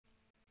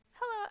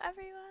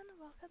everyone,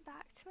 welcome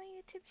back to my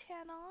YouTube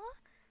channel.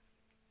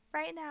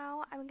 Right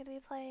now, I'm going to be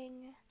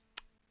playing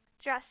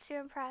Dress to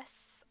Impress.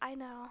 I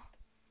know.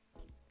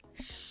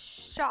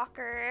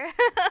 Shocker.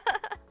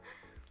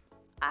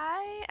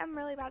 I am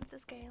really bad at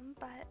this game,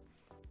 but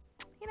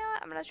you know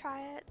what? I'm going to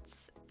try it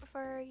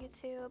for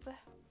YouTube.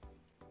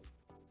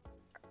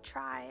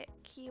 Try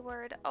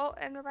keyword. Oh,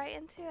 and we're right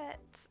into it.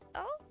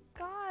 Oh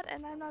god,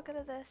 and I'm not good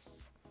at this.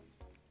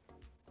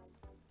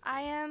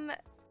 I am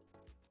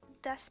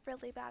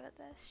desperately bad at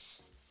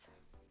this.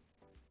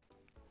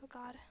 Oh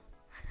god.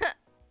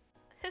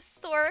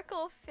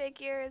 Historical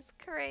figure is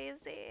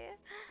crazy.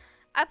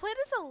 I played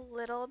this a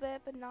little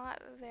bit, but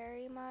not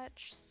very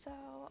much, so,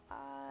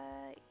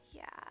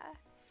 yeah.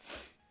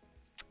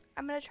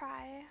 I'm gonna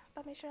try,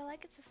 but make sure to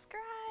like and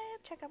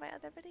subscribe, check out my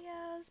other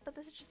videos, but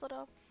this is just a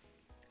little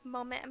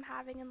moment I'm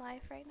having in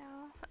life right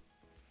now.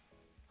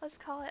 Let's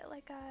call it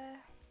like a,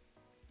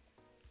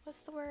 what's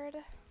the word?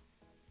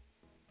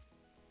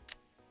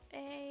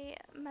 A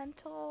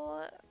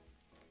mental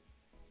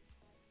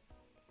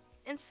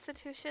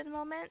institution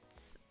moment.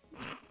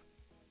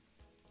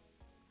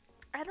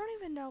 I don't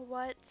even know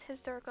what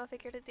historical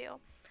figure to do.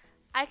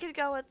 I could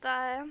go with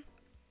the,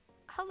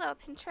 hello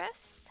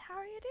Pinterest, how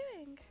are you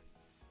doing?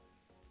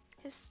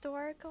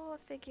 Historical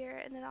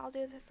figure, and then I'll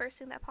do the first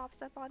thing that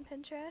pops up on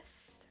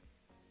Pinterest.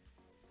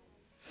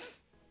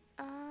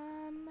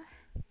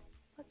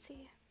 Let's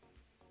see.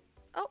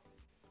 Oh,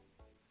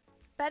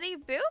 Betty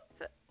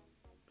Boop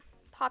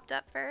popped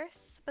up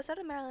first, but so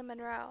did Marilyn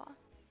Monroe.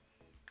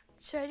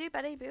 Should I do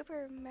Betty Boop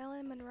or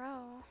Marilyn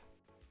Monroe?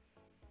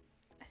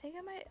 I think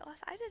I might,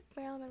 I did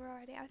Marilyn Monroe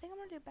already. I think I'm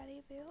gonna do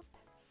Betty Boop.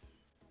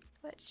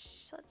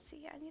 Which, let's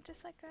see, I need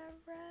just like a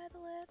red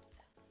lip.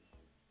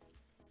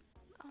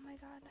 Oh my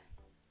god.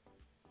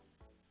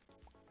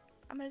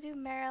 I'm gonna do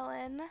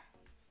Marilyn.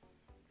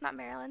 Not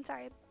Marilyn,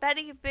 sorry.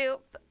 Betty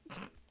Boop.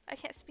 I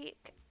can't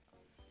speak.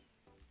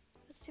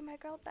 Let's do my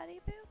girl Betty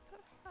Boop.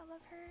 I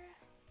love her.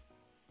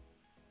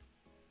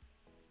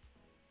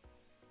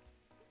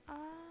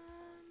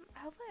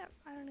 Hopefully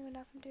I don't even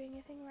know if I'm doing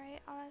anything right,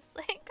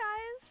 honestly,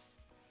 guys.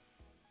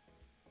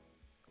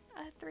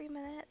 I have 3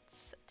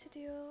 minutes to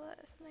do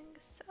something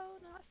so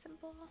not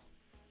simple.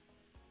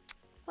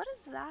 What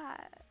is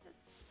that?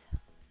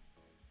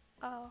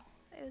 Oh,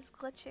 it was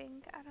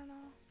glitching. I don't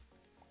know.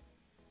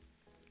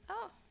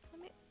 Oh,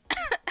 let me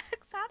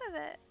X out of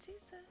it.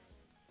 Jesus.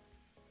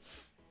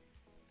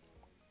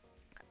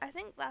 I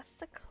think that's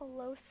the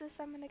closest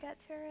I'm gonna get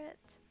to it.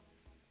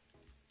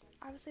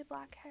 Obviously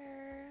black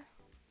hair.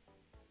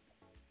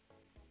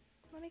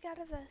 Let me get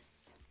out of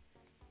this.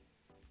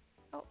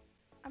 Oh,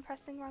 I'm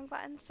pressing the wrong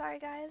button. Sorry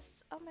guys.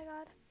 Oh my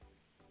god.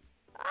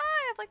 Ah,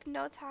 I have like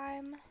no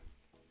time.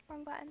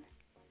 Wrong button.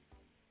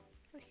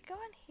 We could go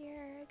in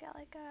here, get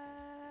like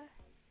a...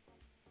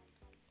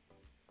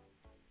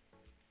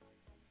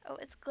 Oh,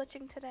 it's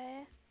glitching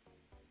today.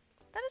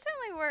 That doesn't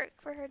really work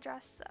for her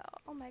dress though.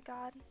 Oh my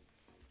god.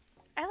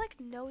 I like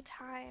no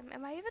time.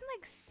 Am I even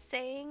like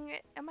saying,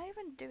 am I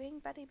even doing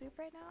Betty Boop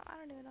right now? I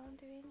don't even know what I'm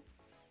doing.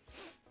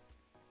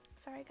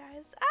 Sorry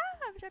guys. Ah,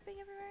 I'm jumping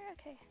everywhere.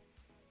 Okay.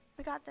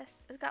 We got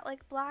this. It's got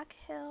like black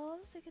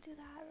hills. We could do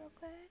that real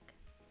quick.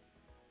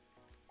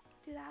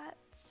 Do that.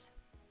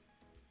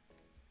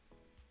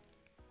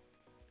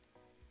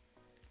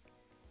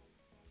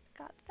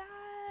 Got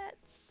that.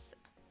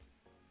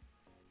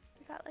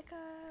 We got like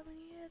a, we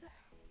need,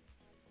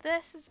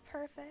 this is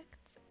perfect.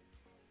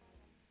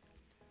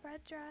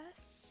 Red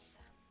dress.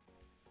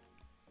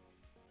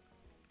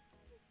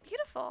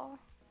 Beautiful.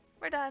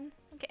 We're done.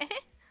 Okay.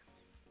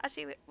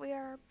 Actually, we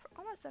are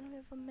almost done. We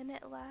have a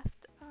minute left.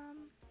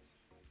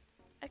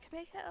 I can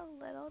make it a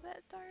little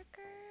bit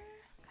darker.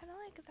 Kind of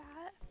like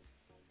that.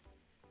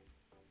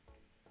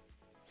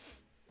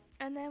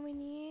 And then we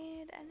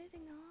need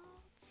anything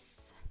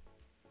else.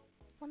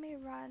 Let me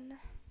run.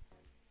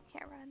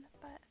 Can't run,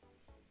 but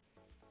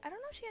I don't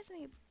know if she has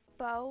any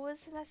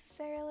bows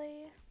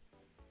necessarily.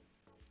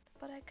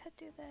 But I could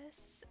do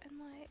this and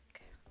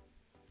like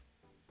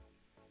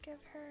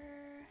give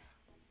her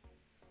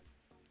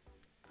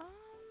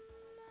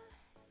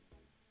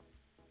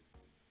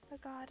oh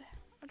god,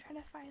 I'm trying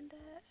to find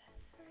it.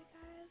 Sorry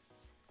guys.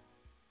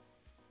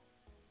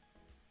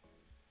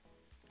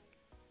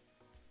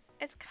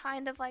 It's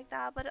kind of like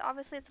that, but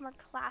obviously it's more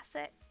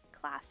classy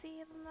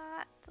than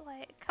that.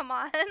 Like, come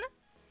on.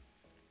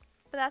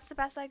 But that's the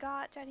best I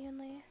got,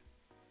 genuinely.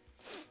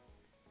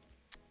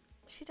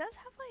 She does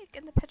have like,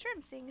 in the picture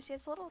I'm seeing, she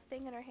has a little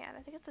thing in her hand.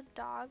 I think it's a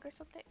dog or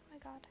something. Oh my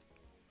god.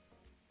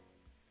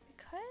 We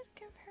could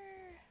give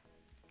her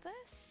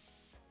this.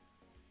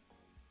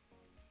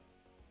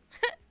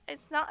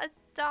 It's not a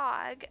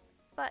dog,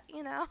 but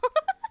you know.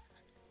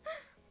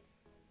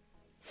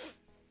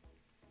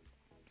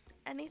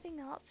 Anything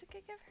else we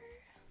could give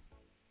her?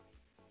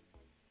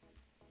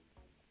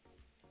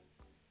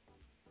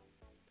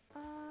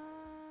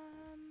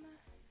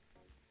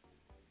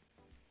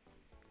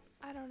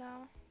 I don't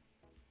know.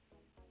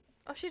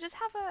 Oh, she does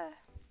have a,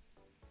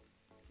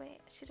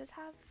 wait, she does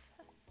have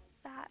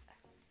that.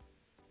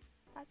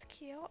 That's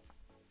cute.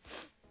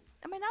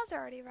 And my nails are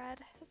already red.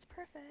 That's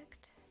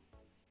perfect.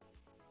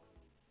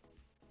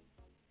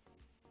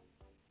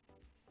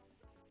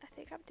 I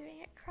think I'm doing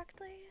it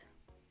correctly.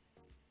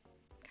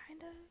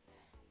 Kind of.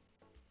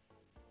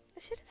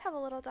 She does have a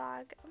little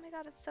dog. Oh my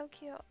god, it's so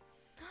cute.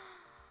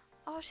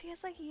 Oh, she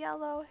has like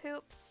yellow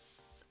hoops.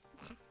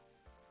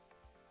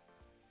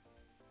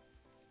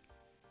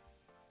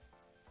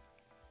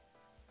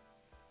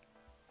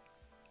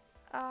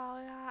 Oh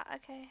yeah,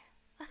 okay.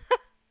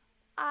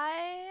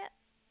 I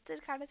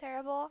did kind of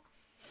terrible.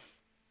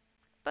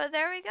 But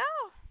there we go.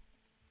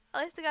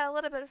 At least I got a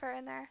little bit of her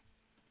in there.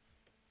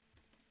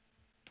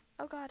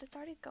 Oh god, it's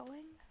already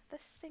going?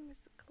 This thing is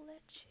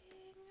glitching.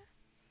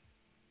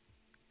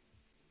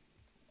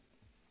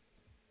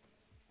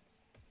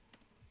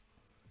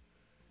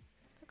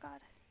 Oh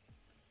god.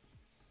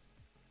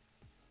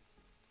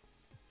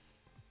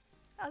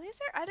 Oh, these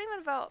are, I didn't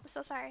even vote. I'm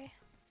so sorry.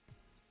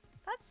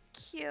 That's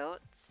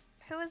cute.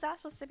 Who is that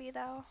supposed to be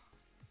though?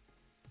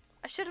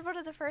 I should have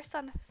voted the first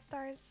on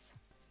stars.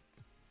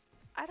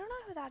 I don't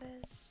know who that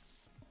is.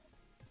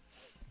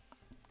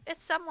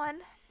 It's someone.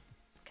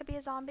 Could be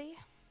a zombie.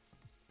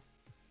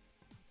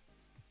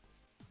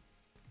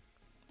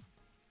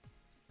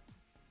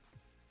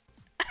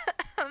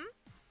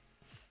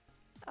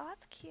 Oh,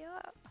 that's cute.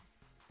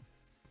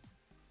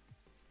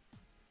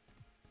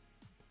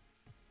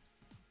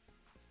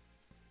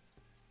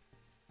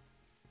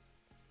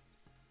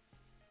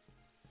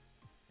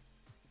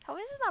 Hope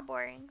this is not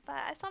boring, but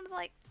I just wanted to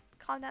like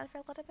calm down for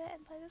a little bit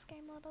and play this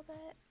game a little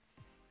bit.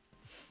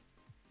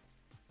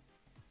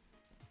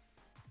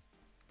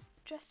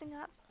 Dressing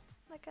up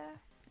like a...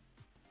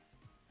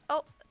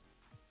 Oh,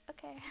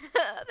 okay.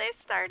 They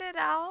started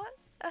out.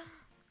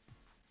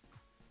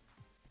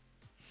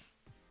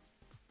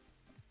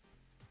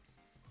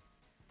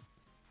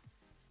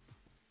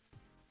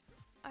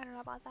 I don't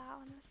know about that,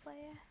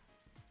 honestly.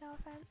 No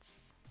offense.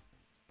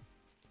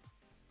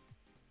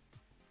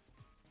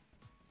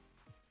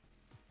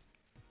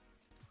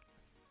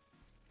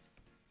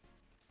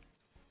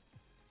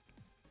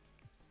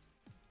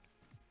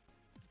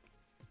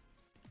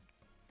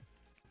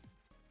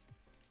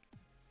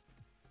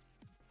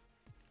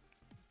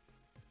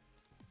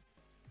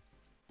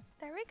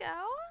 There we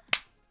go.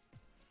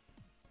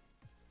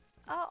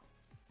 Oh.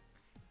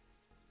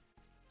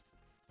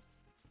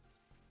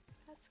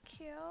 That's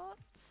cute.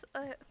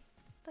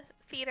 The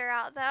feet are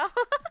out though.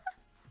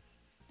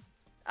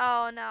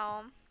 Oh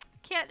no.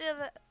 Can't do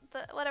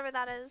the whatever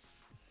that is.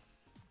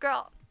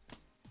 Girl.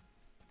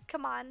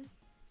 Come on.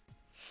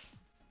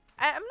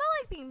 I'm not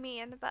like being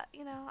mean, but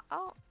you know,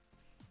 oh.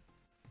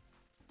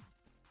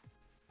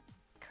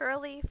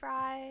 Curly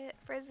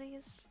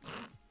frizzies.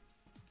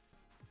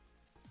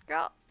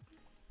 Girl.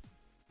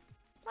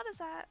 What is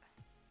that?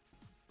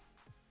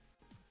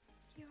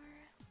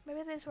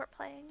 Maybe they just weren't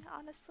playing,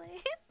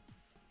 honestly.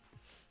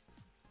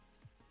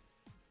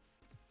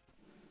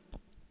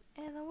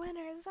 And the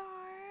winners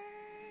are...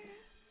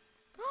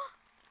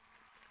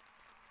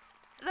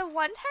 The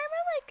one time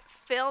I like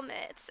film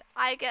it,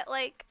 I get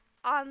like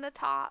on the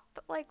top.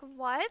 Like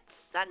what?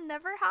 That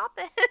never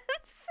happens.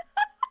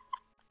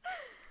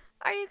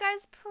 Are you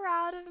guys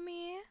proud of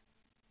me?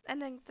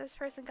 And then this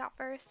person got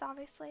first,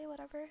 obviously,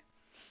 whatever.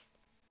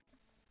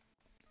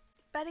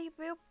 Betty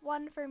Boop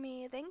won for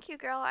me. Thank you,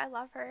 girl. I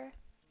love her.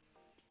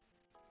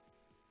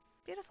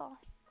 Beautiful.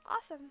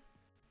 Awesome.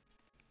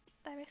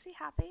 That makes me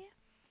happy.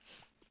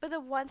 But the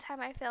one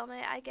time I film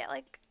it, I get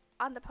like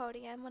on the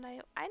podium when I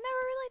never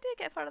really do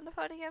get put on the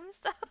podium,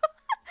 so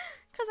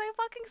because I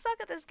fucking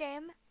suck at this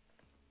game.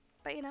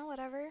 But you know,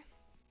 whatever.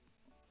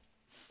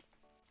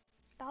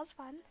 That was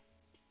fun.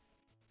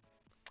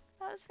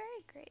 That was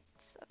very great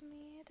of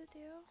me to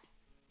do.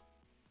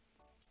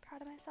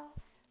 Proud of myself.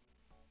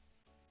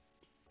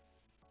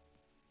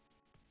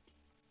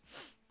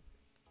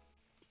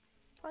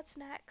 What's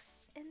next?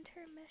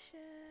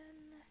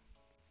 Intermission.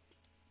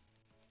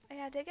 Oh,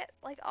 yeah, I did get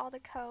like all the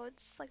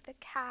codes, like the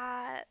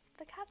cat.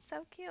 The cat's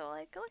so cute.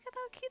 Like, look at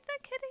how cute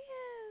that kitty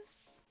is.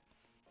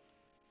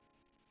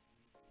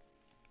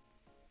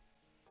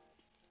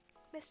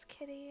 Miss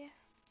Kitty.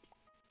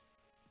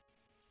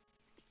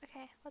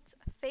 Okay, what's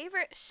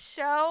favorite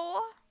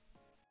show?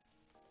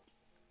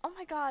 Oh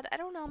my god, I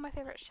don't know my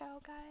favorite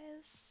show,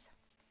 guys.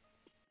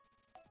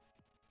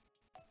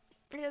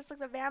 There's like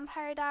the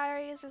Vampire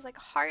Diaries, there's like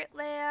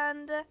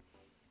Heartland.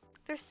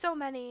 There's so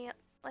many,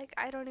 like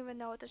I don't even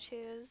know what to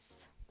choose.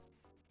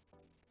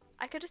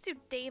 I could just do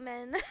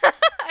Damon.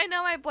 I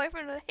know my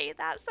boyfriend would hate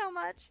that so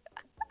much.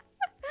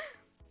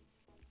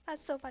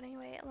 That's so funny.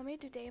 Wait, let me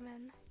do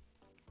Damon.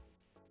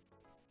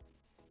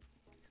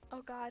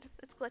 Oh god,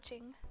 it's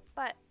glitching.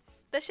 But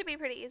this should be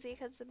pretty easy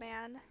because the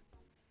man.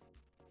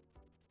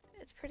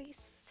 It's pretty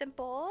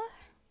simple.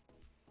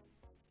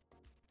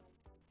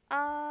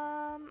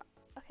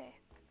 Okay.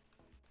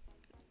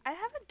 I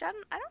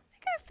don't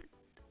think I've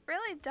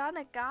really done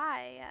a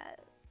guy yet.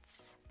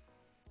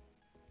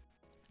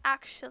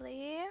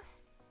 Actually,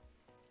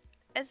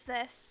 is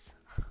this.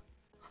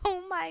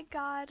 Oh my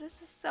god, this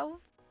is so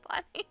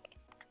funny.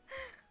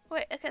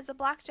 Wait, okay, it's a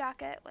black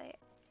jacket. Wait.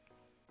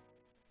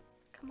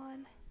 Come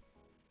on.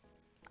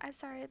 I'm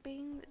sorry,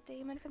 being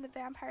Damon from the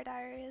Vampire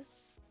Diaries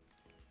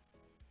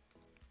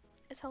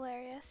is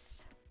hilarious.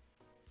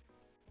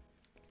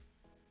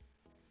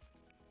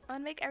 I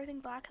want to make everything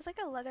black. It's like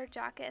a leather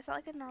jacket. It's not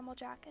like a normal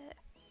jacket.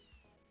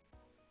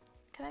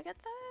 Can I get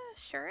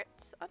the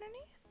shirts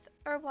underneath?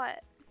 Or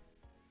what?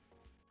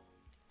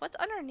 What's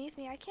underneath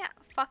me? I can't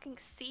fucking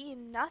see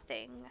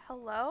nothing.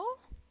 Hello?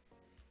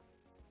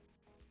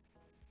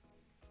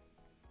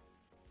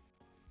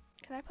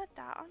 Can I put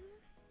that on?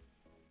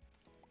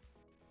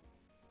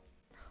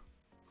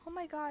 Oh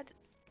my god.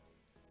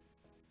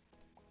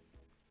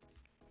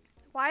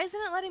 Why isn't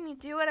it letting me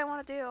do what I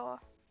want to do?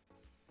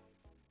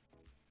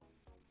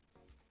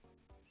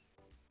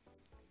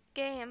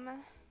 Game.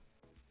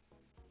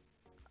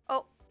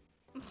 Oh.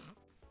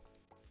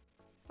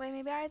 Wait,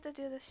 maybe I have to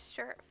do the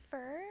shirt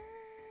first?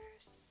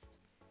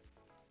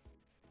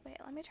 Wait,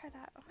 let me try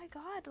that. Oh my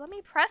god, let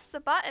me press the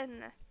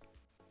button.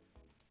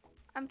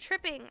 I'm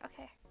tripping.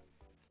 Okay.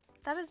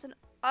 That is an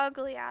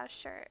ugly ass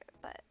shirt,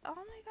 but oh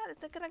my god,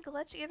 is it gonna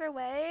glitch either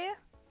way?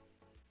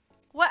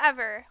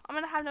 Whatever. I'm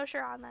gonna have no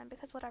shirt on then,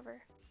 because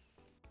whatever.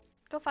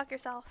 Go fuck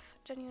yourself,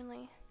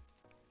 genuinely.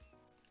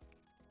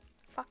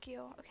 Fuck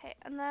you. Okay,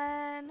 and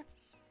then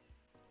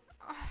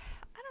I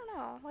don't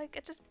know, like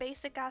it's just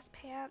basic ass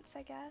pants,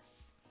 I guess.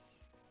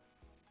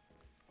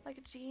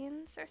 Like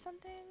jeans or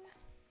something.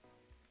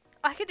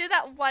 I could do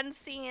that one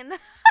scene.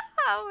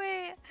 Oh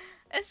wait,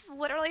 it's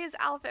literally his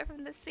outfit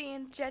from the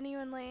scene,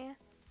 genuinely.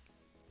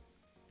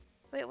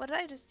 Wait, what did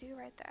I just do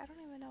right there? I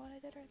don't even know what I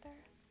did right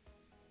there.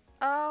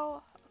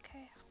 Oh,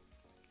 okay.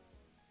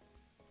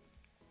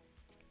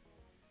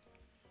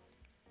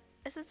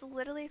 This is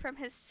literally from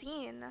his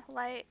scene.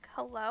 Like,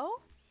 hello?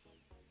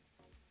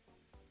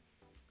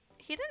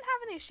 He didn't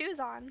have any shoes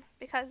on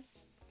because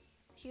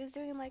he was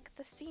doing like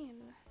the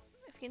scene.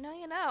 If you know,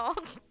 you know.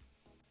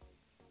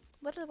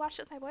 Literally watched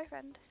it with my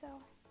boyfriend, so.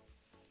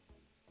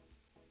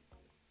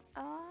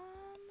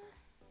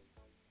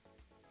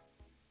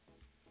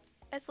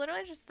 It's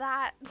literally just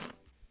that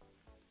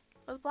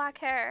with black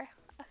hair.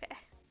 Okay.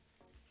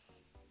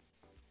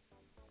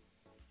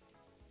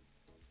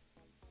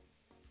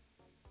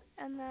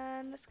 And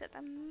then let's get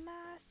the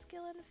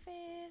masculine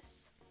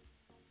face.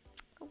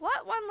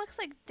 What one looks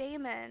like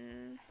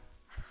Damon?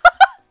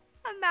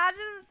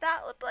 Imagine if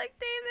that looked like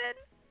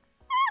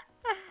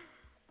Damon.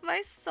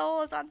 My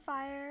soul is on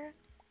fire.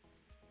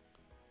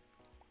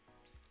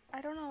 I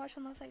don't know which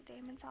one looks like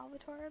Damon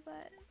Salvatore,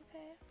 but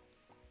okay.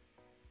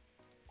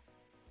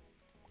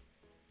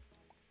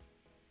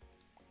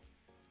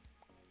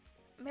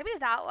 Maybe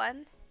that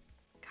one.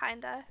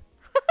 Kinda.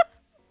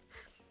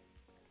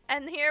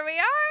 And here we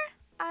are.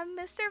 I'm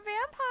Mr.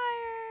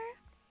 Vampire.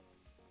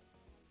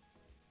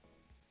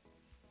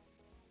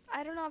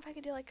 I don't know if I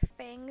could do like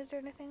fangs or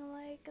anything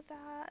like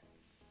that.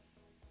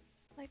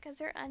 Like, is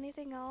there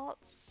anything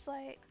else?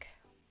 Like,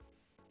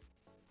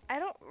 I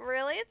don't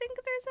really think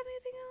there's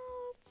anything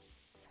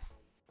else.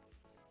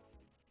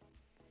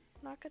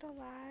 Not gonna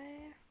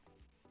lie.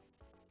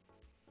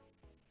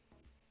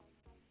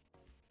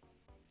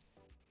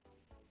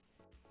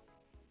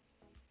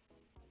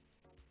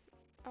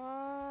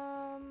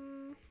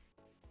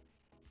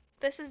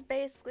 This is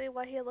basically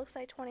what he looks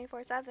like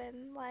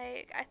 24/7.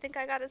 Like, I think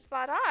I got it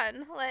spot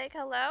on. Like,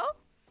 hello?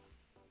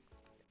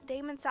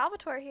 Damon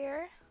Salvatore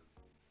here.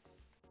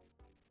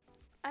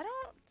 I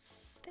don't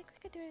think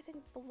we could do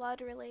anything blood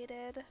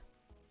related.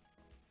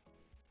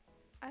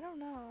 I don't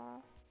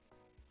know.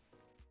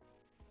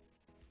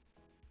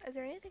 Is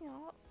there anything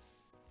else?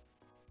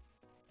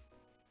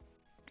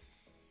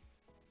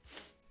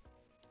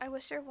 I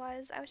wish there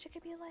was. I wish it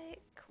could be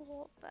like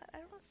cool, but I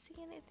don't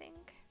see anything.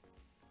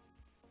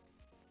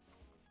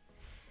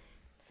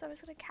 So I'm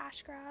just gonna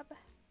cash grab.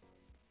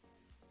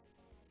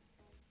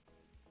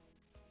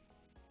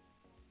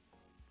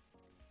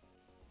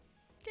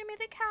 Give me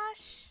the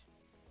cash.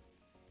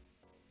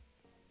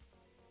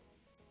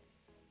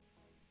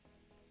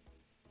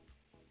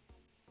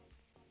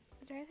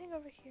 Is there anything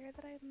over here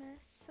that I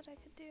missed that I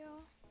could do?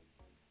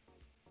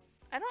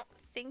 I don't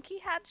think he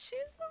had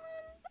shoes on.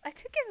 I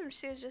could give him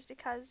shoes just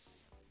because,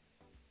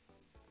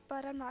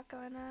 but I'm not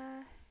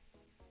gonna.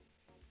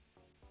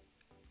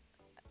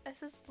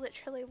 This is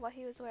literally what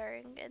he was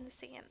wearing in the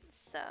scene,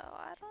 so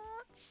I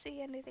don't see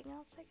anything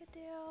else I could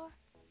do.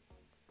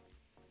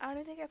 I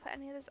don't even think I put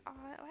any of this on.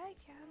 Oh, I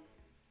can.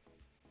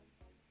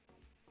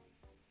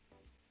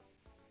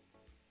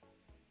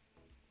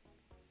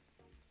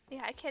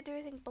 Yeah, I can't do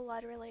anything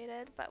blood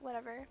related, but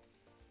whatever.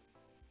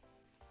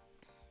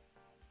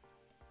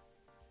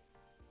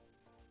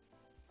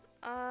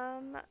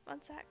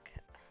 One sec.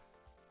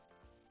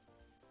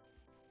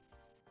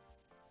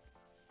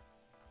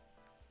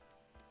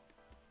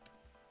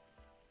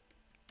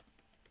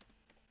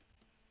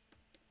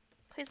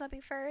 Please let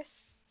me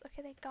first.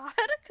 Okay, thank God,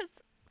 because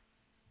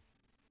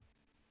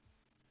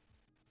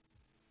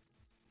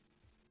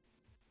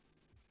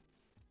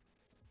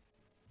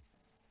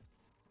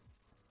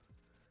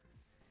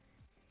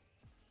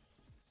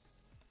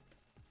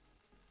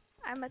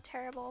I'm a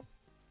terrible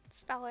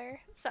speller,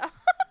 so.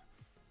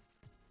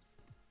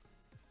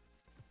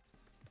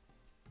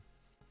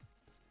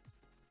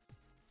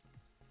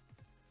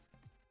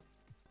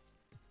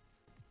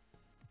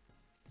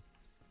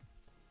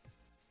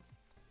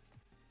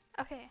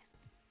 Okay.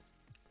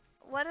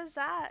 What is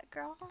that,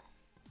 girl?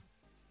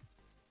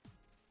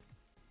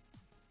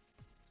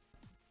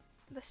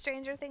 The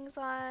Stranger Things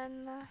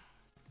one.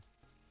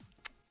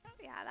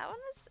 Yeah, that one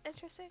was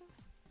interesting.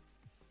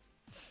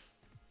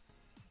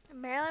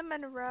 Marilyn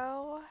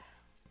Monroe.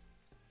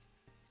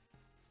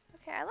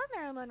 Okay, I love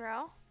Marilyn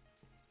Monroe.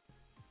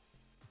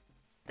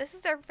 This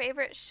is their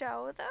favorite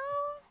show, though?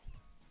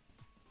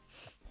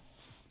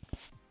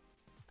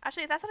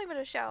 Actually, that's not even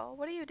a show.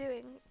 What are you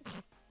doing?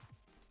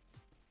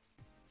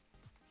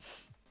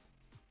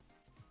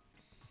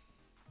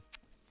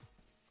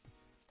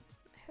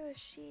 Who is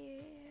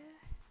she?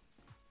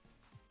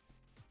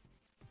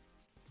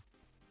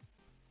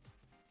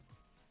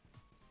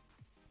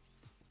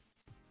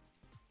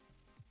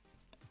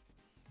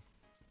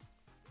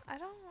 I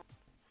don't...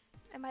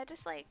 Am I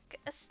just, like,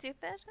 a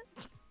stupid?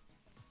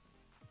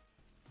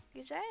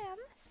 Usually I am,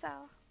 so...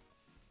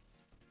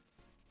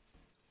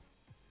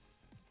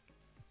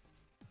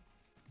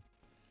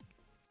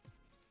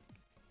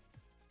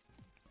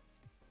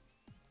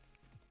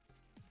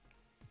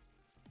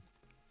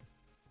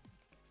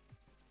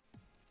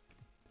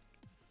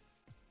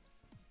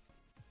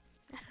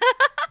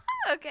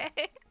 Okay.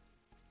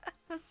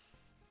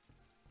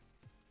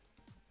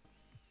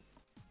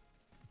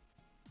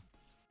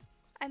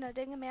 I know,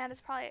 dating a man is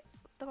probably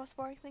the most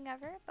boring thing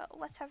ever, but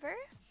whatever.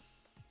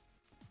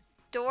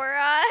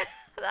 Dora,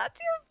 that's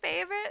your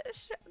favorite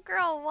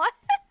girl, what?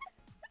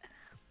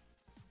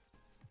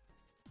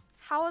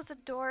 How is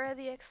Dora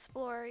the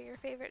Explorer your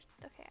favorite?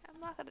 Okay, I'm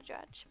not gonna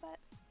judge, but...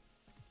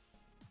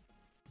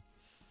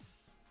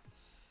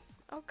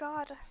 Oh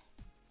god.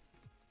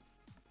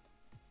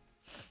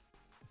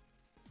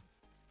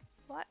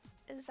 What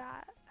is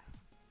that?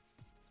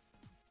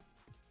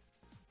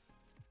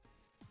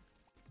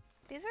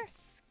 These are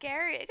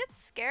scary. It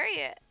gets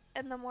scary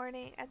in the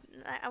morning,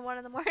 at 1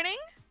 in the morning.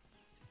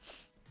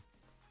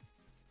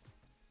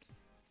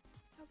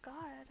 Oh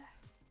god.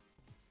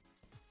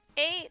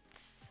 8.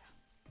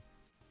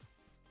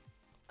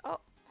 Oh.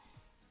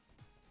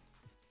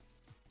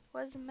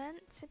 Was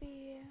meant to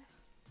be.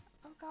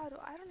 Oh god,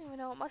 I don't even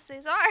know what most of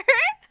these are.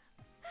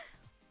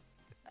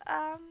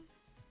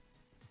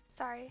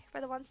 Sorry for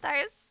the 1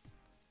 stars.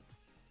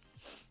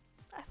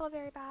 I feel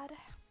very bad.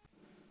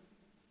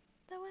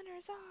 The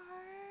winners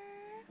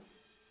are...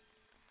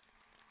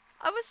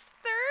 I was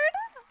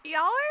 3rd?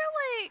 Y'all are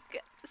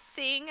like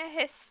seeing a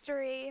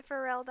history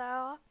for real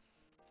though.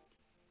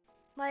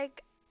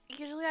 Like,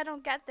 usually I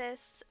don't get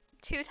this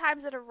 2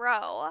 times in a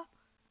row.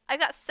 I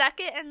got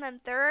 2nd and then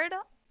 3rd.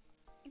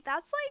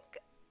 That's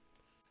like,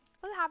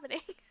 what's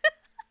happening?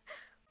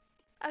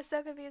 I'm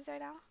so confused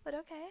right now, but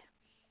okay.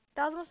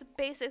 That was the most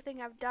basic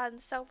thing I've done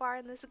so far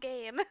in this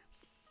game.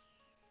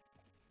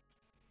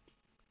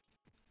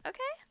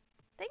 Okay,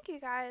 thank you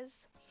guys.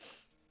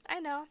 I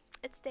know,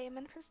 it's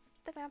Damon from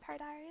the Vampire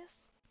Diaries.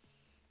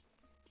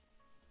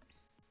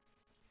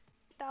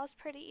 That was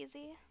pretty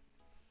easy.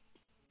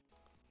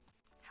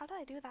 How did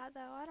I do that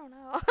though? I don't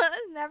know.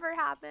 It never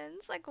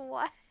happens. Like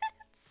what?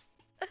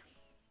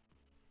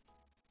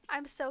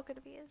 I'm so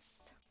confused.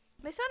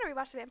 Makes me want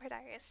to rewatch the Vampire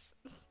Diaries.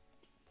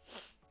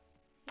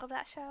 Love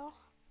that show.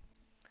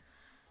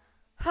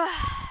 Let's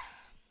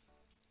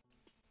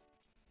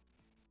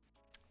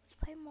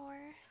play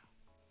more.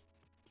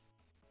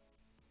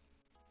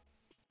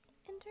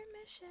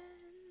 Intermission.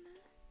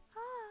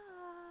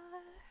 Ah.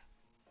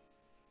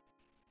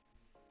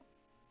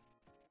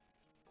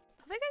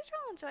 Hope you guys are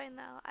all enjoying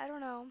though. I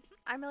don't know.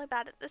 I'm really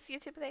bad at this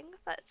YouTube thing,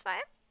 but it's fine.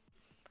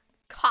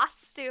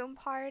 Costume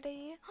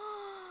party.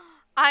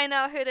 I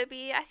know who to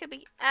be. I could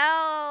be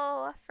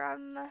Elle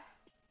from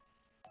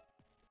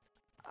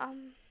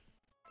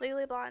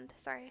Legally Blonde.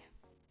 Sorry.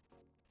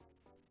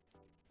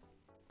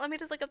 Let me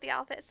just look up the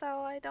outfit so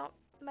I don't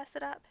mess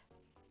it up.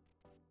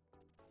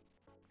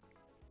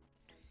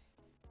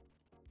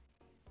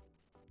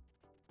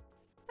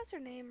 That's her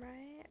name,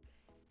 right?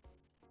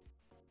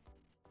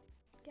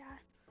 Yeah.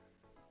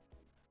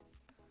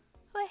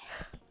 Wait.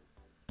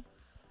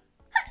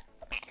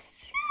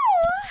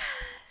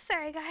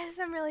 Sorry guys,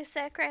 I'm really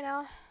sick right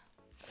now.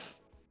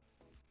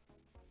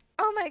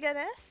 Oh my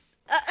goodness.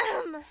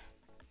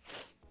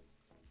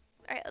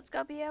 Alright, let's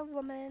go be a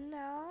woman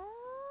now.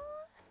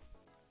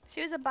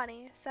 She was a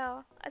bunny,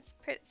 so it's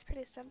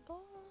pretty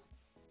simple.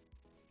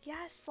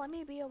 Yes, let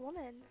me be a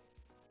woman.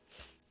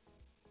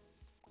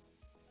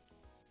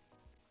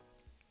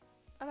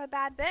 I'm a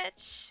bad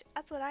bitch.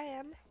 That's what I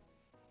am.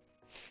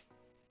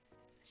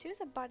 She was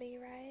a bunny,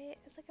 right?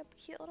 It's like a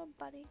cute little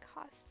bunny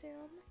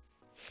costume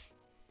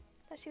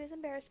that she was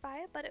embarrassed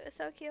by, but it was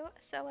so cute,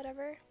 so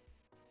whatever.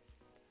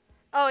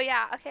 Oh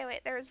yeah, okay,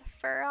 wait, there was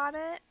fur on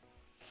it.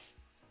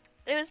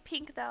 It was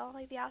pink though,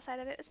 like the outside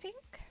of it was pink.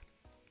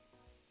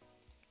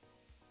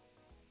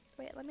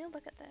 Wait, let me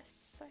look at this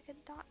so I can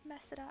not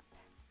mess it up.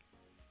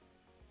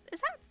 Is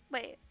that,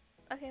 wait,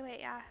 okay,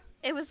 wait, yeah.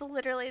 It was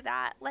literally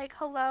that, like,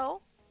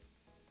 hello?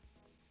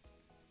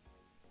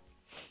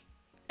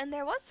 And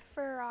there was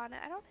fur on it.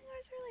 I don't think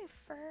there's really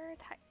fur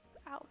type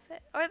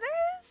outfit. Or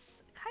there is,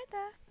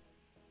 kinda.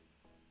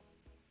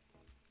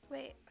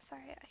 Wait,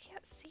 sorry, I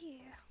can't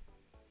see.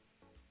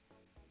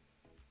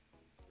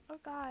 Oh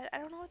god, I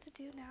don't know what to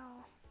do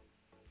now.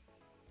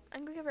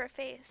 I'm gonna give her a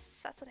face.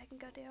 That's what I can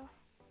go do.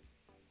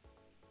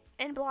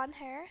 And blonde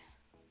hair,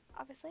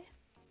 obviously.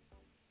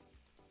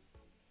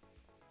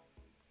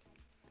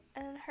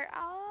 And her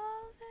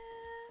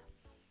outfit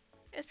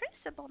is pretty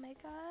simple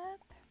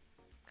makeup.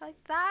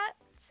 Like that.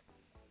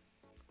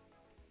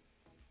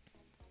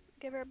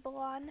 Give her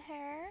blonde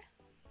hair,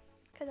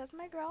 cause that's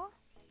my girl.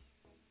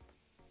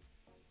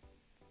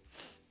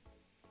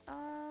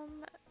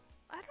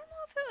 I don't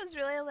know if it was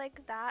really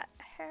like that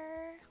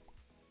hair.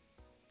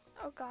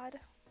 Oh god.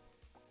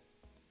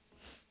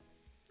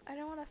 I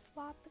don't want to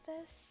flop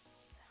this.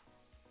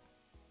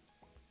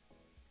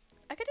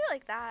 I could do it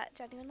like that,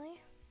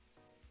 genuinely.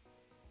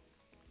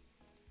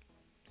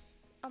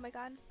 Oh my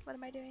god, what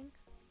am I doing?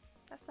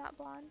 That's not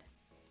blonde.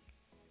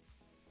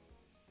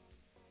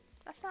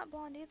 That's not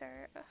blonde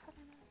either. Ugh, I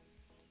don't know.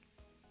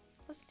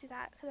 Let's just do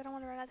that, because I don't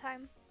want to run out of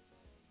time.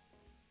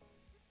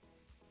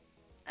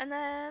 And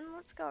then,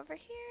 let's go over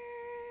here.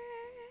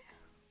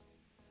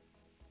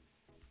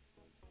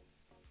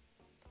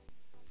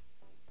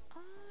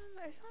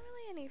 There's not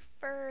really any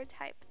fur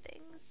type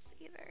things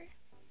either.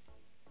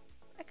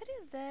 I could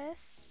do this.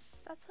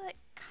 That's like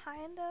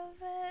kind of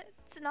it.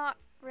 It's not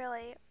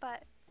really,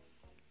 but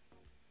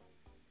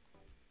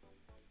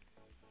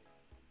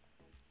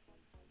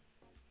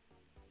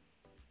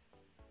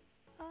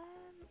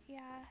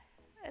yeah.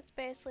 It's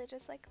basically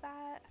just like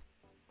that.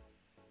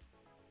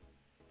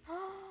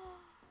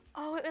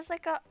 Oh, it was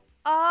like a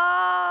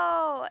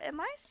oh, am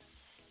I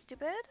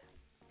stupid?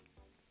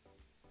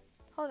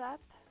 Hold up.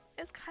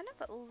 It's kind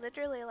of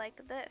literally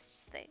like this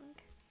thing.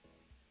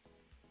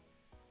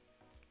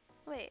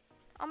 Wait.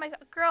 Oh my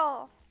god,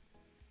 girl.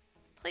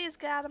 Please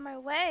get out of my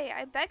way.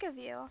 I beg of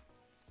you.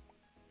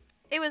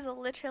 It was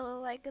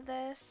literally like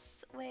this.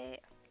 Wait.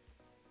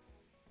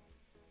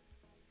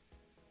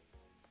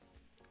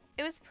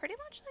 It was pretty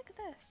much like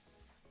this.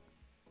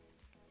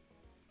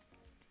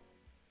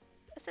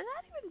 Is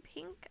that even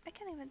pink? I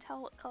can't even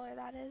tell what color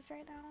that is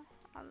right now,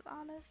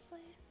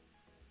 honestly.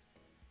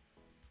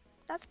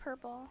 That's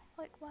purple.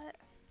 Like what?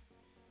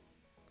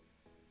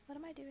 What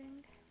am I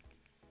doing?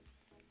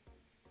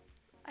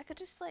 I could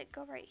just like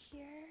go right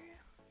here.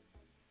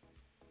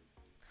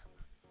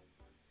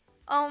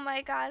 Oh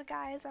my god,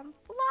 guys, I'm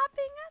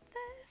flopping at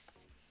this.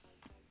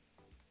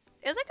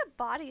 It was like a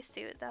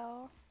bodysuit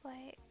though.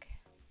 Like,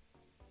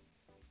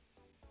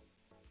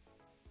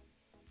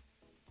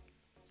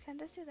 can I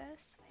just do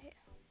this? Wait.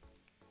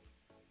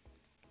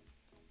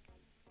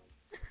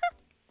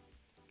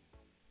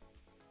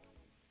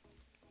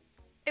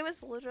 It was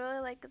literally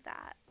like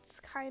that. It's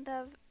kind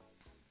of.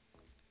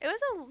 It was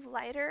a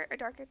lighter or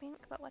darker pink,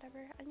 but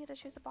whatever. I need to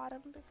choose the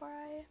bottom before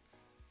I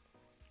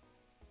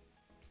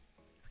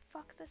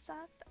fuck this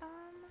up. I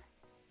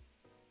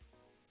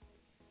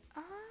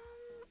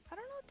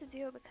don't know what to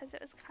do because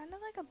it was kind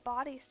of like a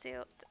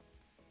bodysuit.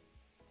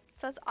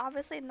 So it's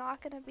obviously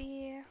not gonna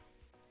be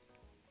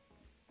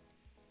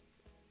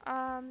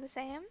the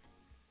same,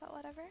 but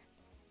whatever.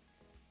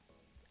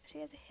 She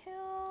has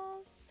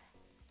heels.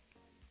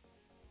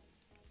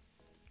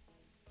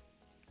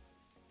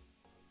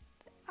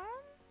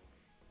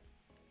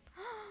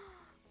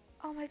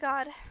 Oh my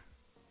god.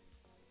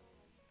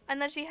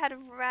 And then she had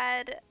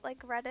red,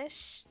 like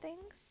reddish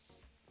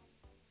things.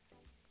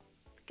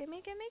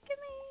 Gimme, gimme,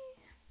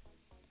 gimme.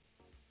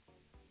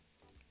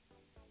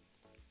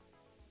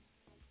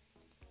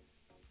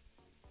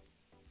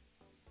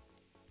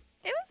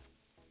 It was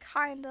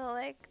kinda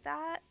like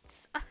that.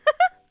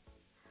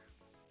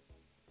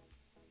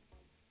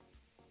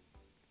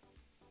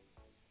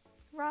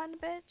 Run,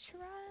 bitch,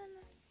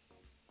 run.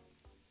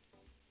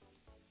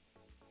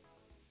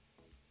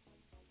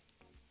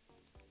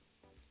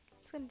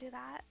 Just gonna do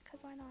that,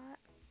 cause why not?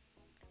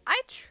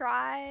 I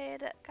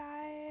tried,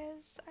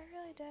 guys. I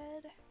really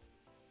did.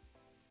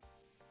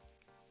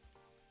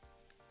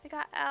 I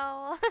got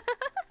L.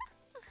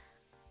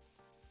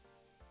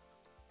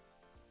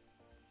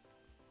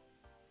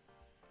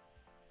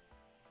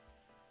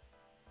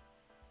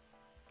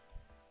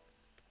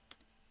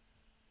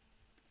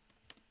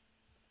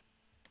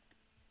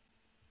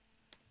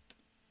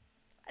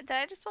 Did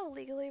I just spell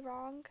legally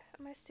wrong?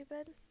 Am I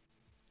stupid?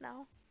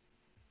 No.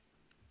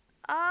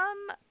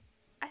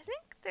 I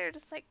think they're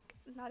just like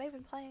not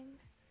even playing.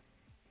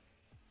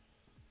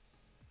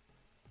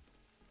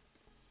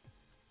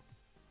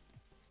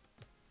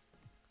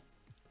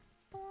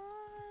 One.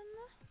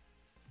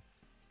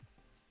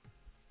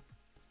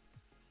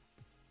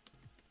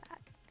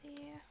 At the.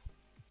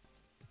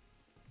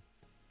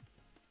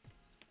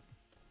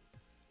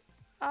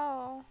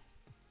 Oh.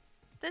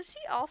 Does she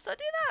also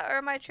do that, or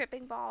am I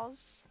tripping balls?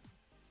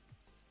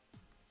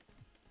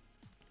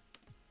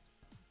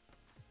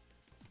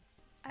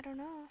 I don't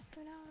know.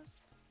 Who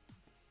knows?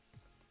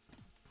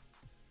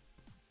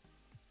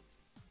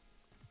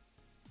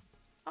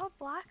 Oh,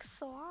 Black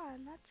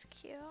Swan. That's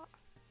cute.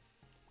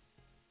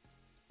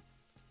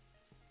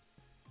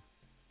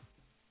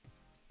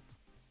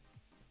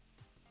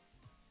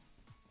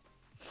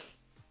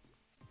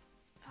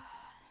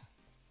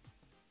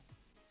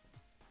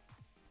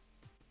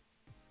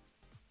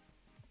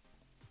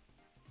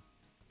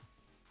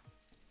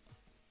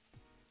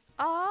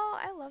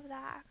 love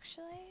that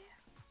actually.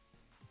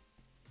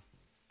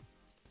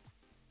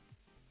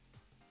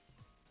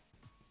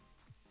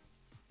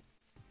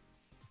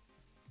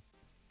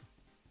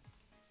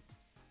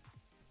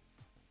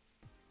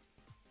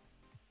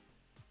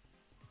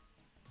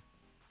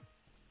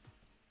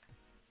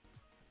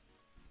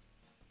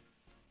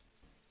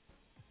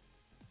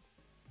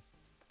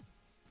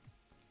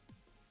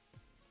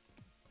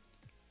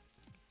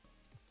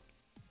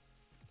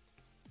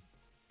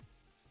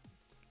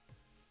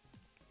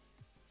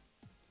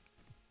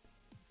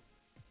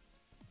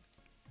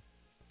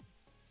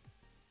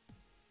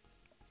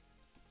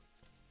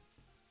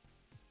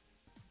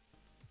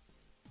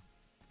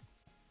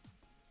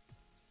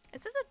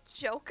 Is this a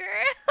Joker?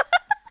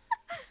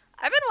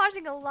 I've been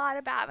watching a lot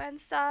of Batman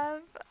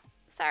stuff.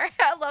 Sorry,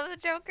 I love the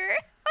Joker.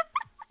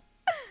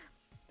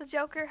 The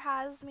Joker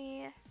has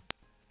me.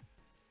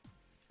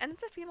 And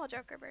it's a female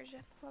Joker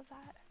version. Love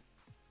that.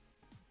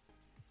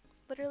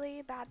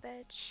 Literally bad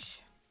bitch.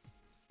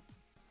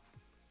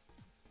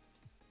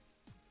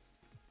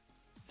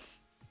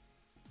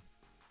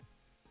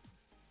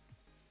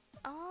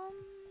 Um,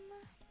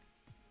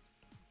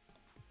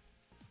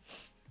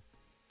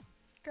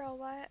 girl,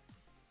 what?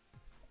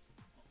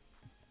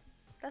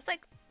 That's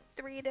like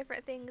 3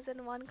 different things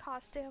in one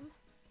costume.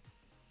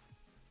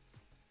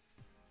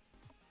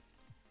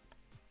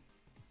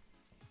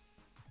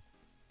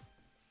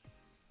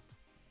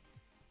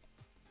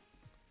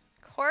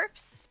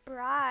 Corpse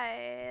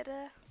Bride.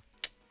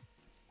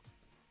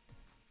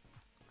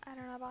 I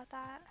don't know about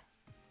that.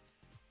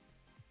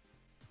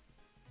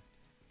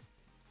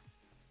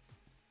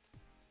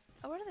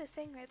 Oh, what are they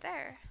saying right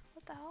there?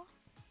 What the hell?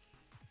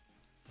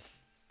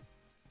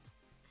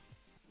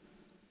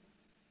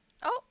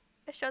 Oh,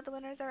 it showed the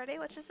winners already,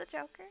 which is the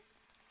Joker.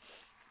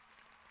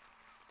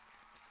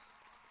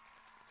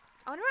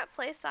 I wonder what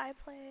place I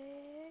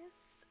place.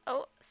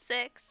 Oh,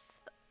 6.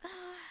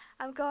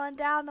 I'm going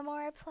down the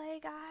more I play,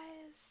 guys.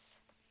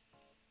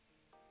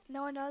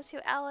 No one knows who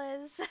Elle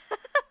is.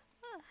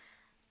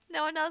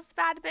 No one knows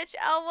bad bitch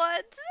Elle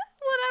Woods.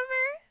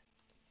 Whatever.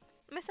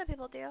 I mean, some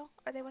people do,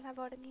 or they wouldn't have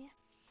voted me.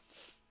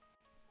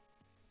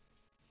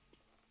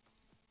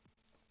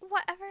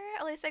 Whatever.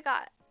 At least I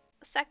got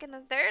 2nd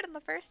and 3rd in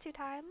the first 2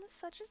 times,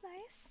 which is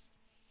nice.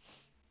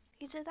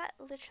 Usually that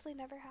literally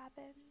never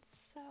happens,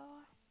 so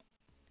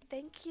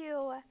thank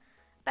you,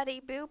 Betty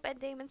Boop and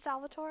Damon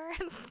Salvatore.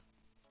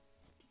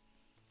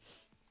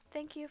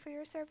 Thank you for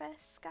your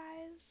service,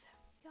 guys.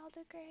 Y'all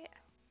did great.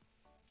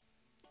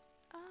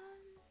 Wow.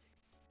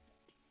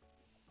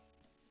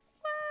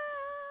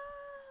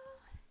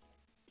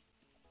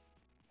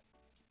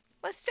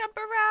 Let's jump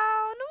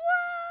around.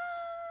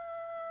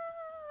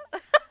 Wow.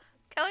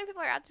 Kelly,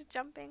 people are out to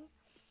jumping.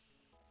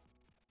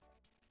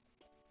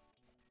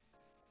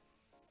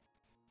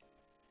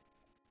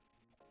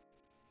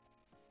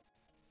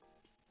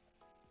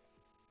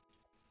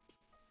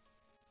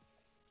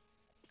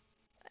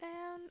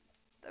 And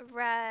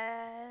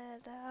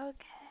red.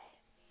 Okay.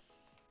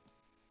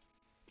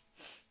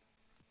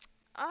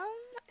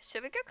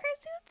 Should we go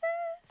crazy with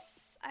this?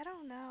 I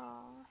don't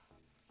know.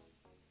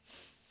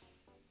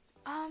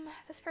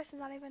 This person's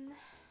not even.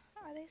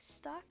 Are they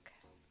stuck?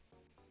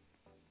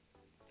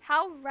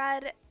 How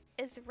red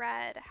is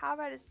red? How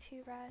red is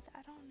too red?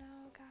 I don't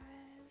know,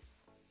 guys.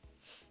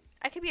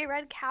 I could be a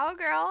red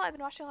cowgirl. I've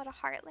been watching a lot of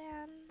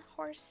Heartland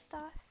horse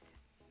stuff.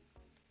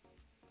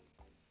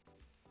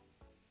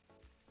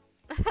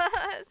 is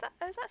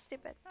that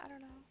stupid? I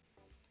don't know.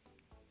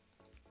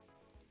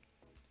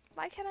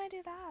 Why can't I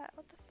do that?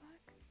 What the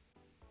fuck?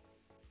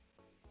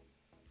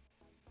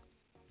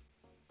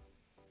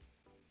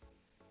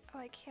 Oh,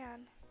 I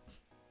can.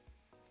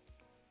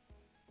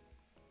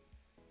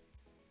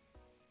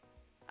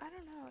 I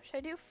don't know. Should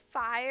I do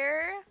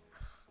fire?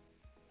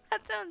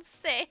 That sounds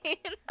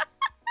insane.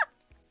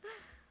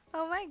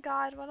 Oh my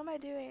god, what am I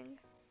doing?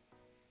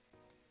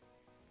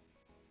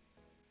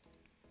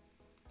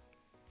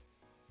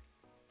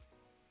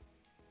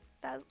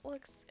 That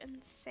looks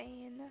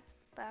insane,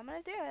 but I'm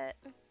gonna do it.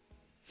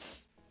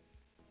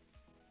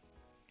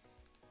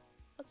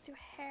 Let's do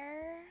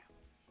hair.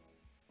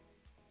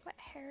 What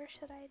hair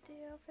should I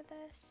do for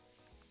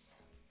this?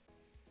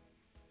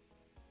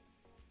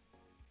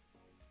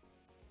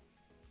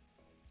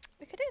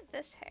 We could do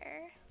this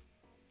hair.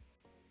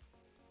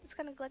 It's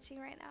kind of glitching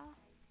right now,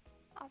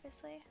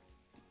 obviously.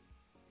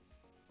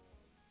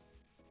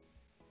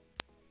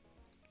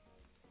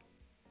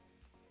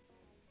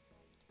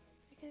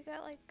 We could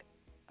get like,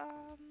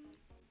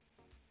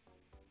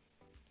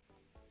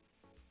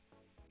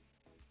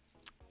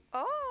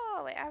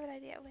 oh, wait, I have an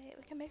idea. Wait,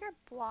 we can make her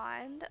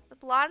blonde. The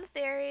blonde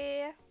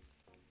theory.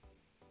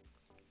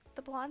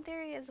 The blonde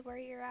theory is where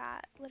you're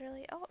at,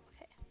 literally. Oh,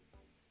 okay.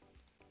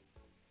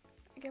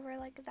 Give her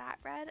like that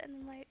red and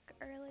then like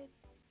early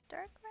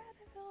dark red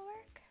if it'll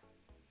work.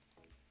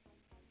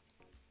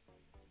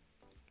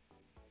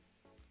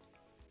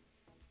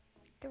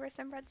 Give her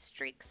some red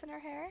streaks in her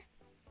hair.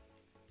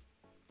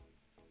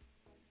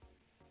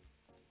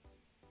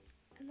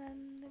 And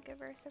then give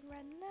her some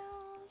red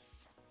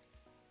nails.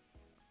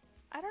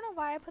 I don't know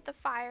why I put the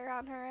fire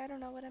on her. I don't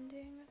know what I'm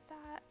doing with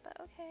that, but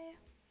okay.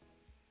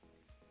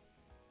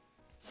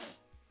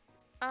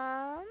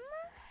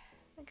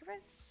 Give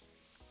her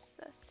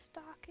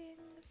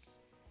stockings.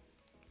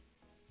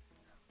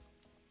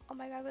 Oh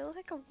my god, we look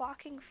like a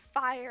walking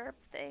fire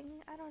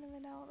thing. I don't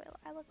even know what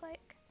I look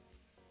like.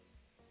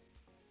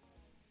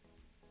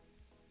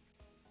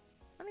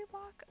 Let me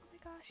walk. Oh my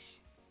gosh.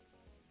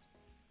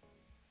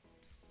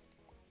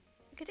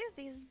 I could do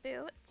these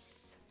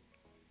boots.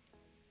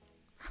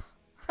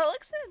 That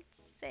looks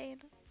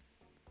insane.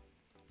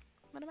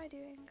 What am I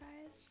doing,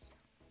 guys?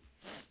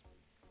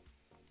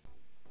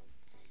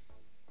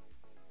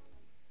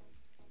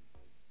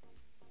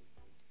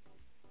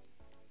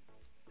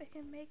 I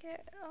can make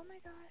it. Oh my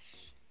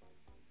gosh.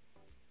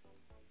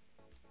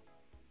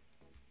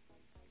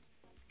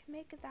 I can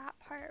make that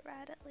part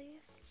red at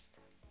least.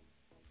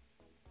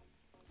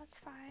 That's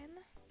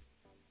fine.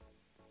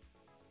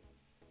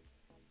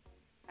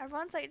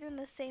 Everyone's like doing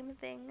the same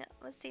thing.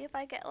 Let's see if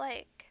I get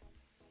like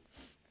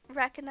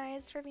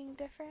recognized for being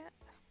different.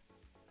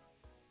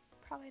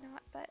 Probably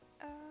not, but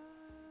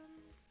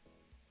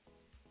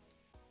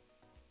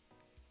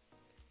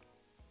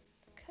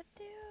could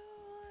do.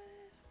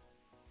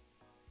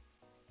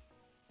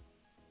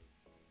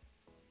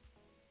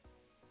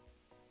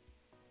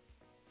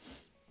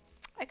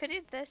 I could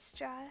do this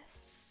dress.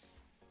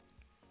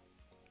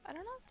 I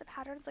don't know if the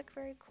patterns look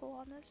very cool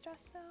on this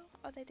dress though.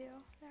 Oh, they do.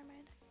 Never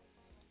mind.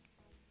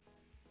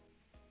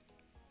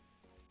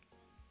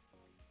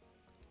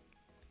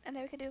 And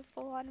then we could do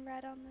full on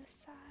red on this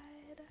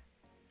side.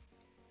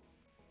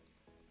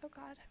 Oh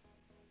god.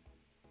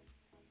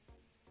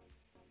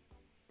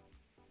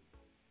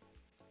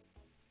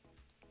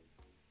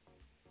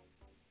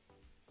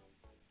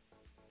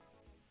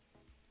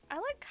 I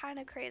look kind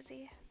of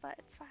crazy, but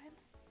it's fine.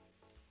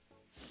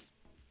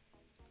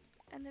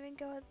 And then we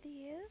go with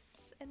these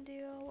and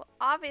do,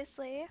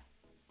 obviously,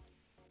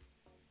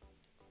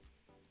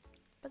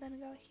 but then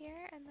go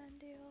here and then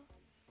do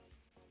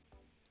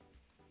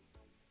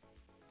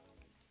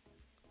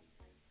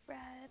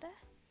red.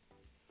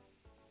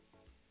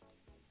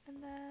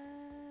 And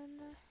then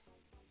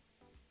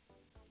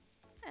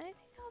anything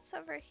else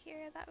over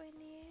here that we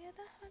need,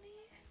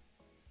 honey?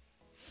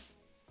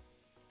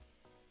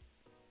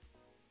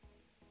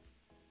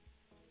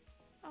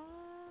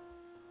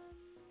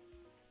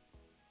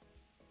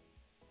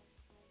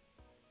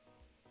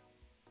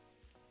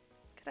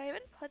 Could I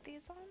even put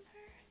these on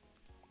her?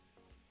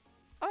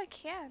 Oh, I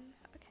can.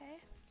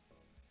 Okay.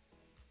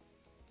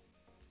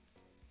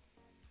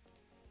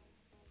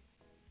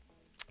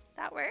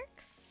 That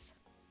works.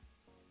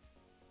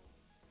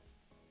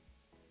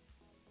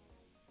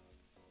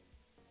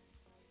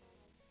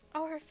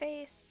 Oh, her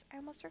face. I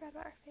almost forgot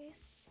about her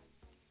face.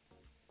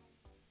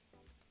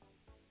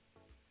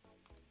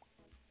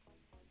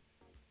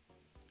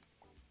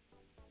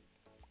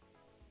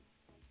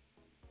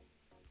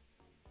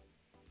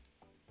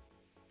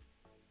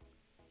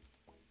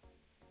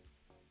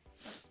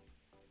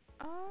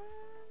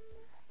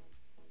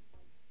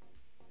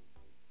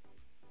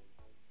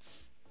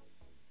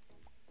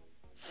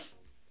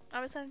 I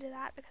was gonna do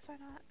that because why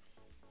not?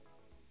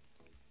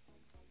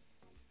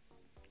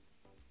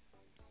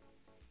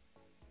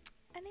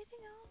 Anything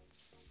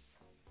else?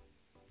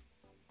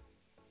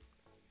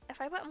 If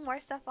I put more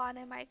stuff on,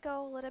 it might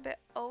go a little bit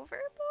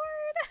overboard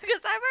because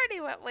I've already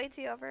went way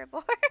too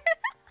overboard.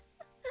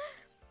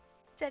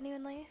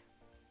 Genuinely.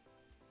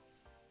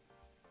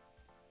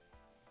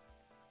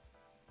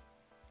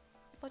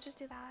 We'll just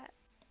do that.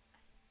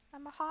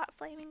 I'm a hot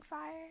flaming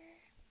fire.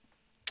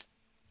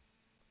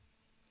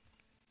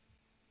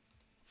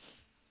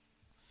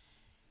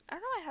 I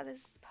don't know how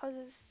this pose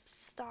is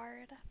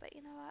starred, but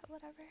you know what,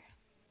 whatever.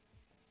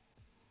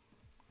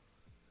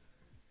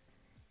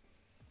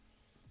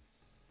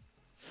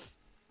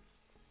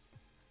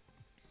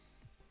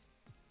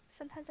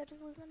 Sometimes I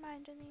just lose my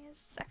mind in these.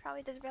 I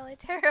probably did really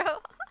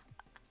terrible.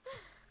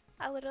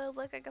 I literally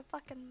look like a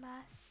fucking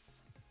mess.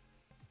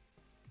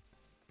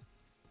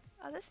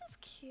 Oh, this is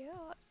cute,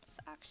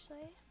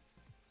 actually.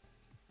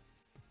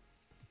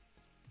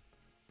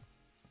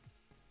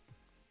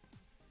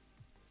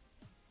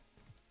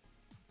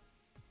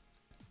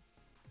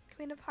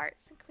 Queen of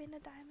Hearts and Queen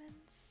of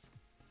Diamonds.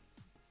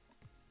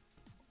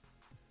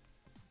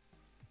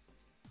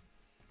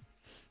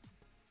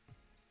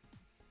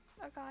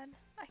 Oh god,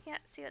 I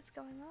can't see what's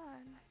going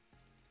on.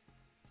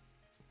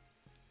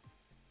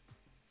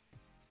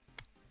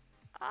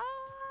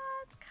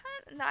 It's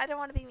kind of, no, I don't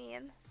want to be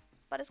mean,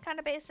 but it's kind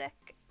of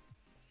basic.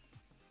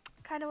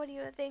 Kind of what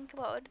you would think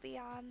what would be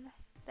on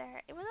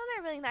there. Even though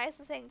they're really nice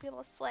and saying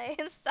people slay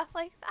and stuff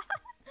like that.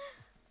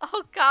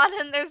 Oh god,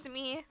 and there's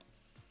me.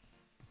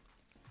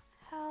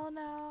 Hell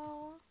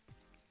no.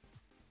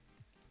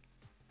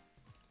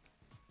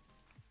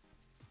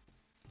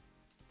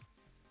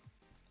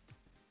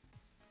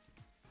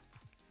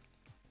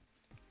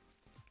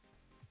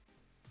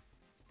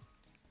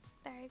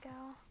 There you go.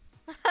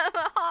 I'm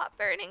a hot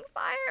burning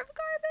fire of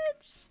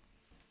garbage.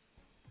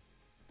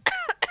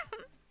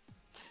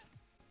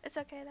 It's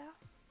okay though.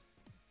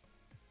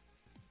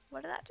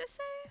 What did that just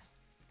say?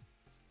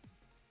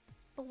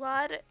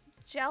 Blood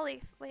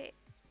jelly. Wait.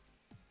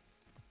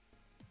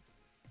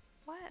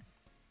 What?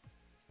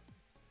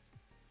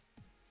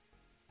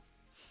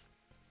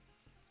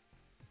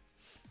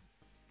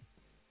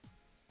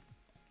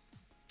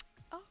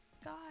 Oh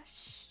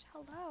gosh.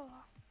 Hello.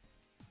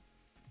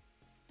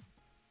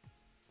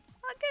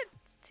 I'll give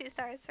 2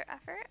 stars for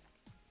effort.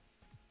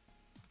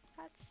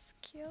 That's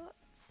cute.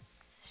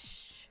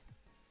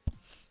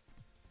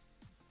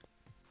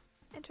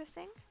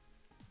 Interesting.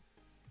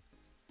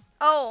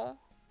 Oh.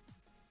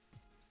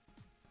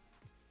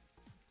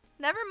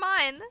 Never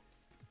mind.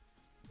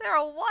 There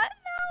are what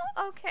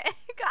now? Okay,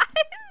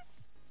 guys.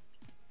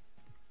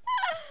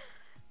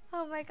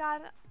 Oh my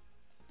god.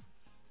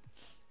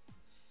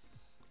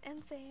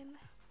 Insane.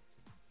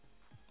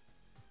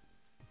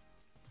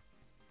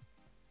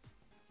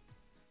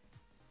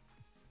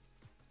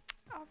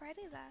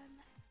 Alrighty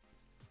then.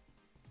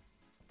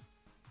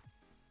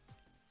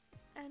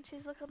 And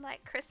she's looking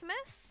like Christmas.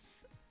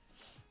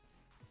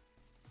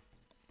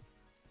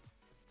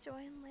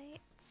 Join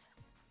late.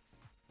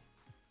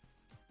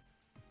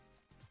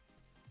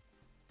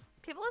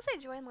 People who say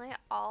join late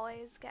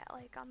always get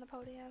like on the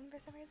podium for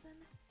some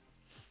reason.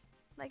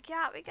 Like,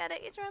 yeah, we get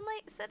it. You joined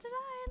late. So did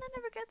I, and I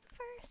never get the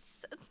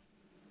first.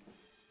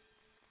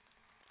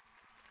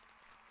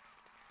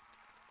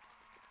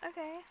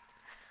 Okay.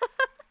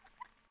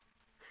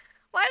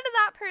 Why did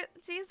that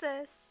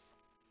Jesus.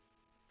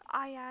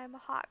 Ah, yeah, I'm a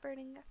hot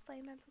burning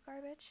flame of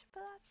garbage.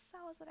 But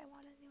that was what I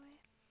wanted anyway.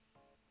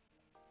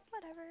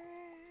 Whatever.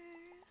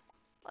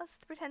 Let's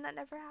pretend that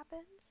never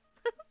happened.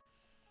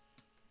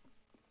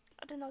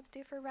 I didn't know what to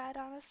do for red,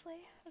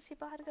 honestly. Those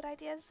people had good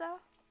ideas, though.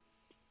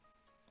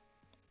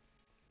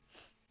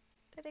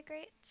 They did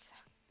great.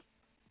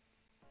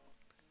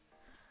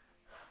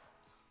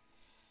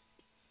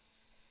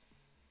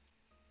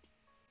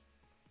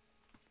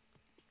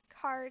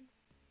 Kardashian.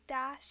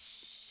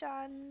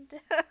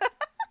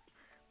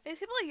 These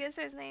people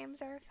users'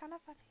 names are kind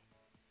of funny.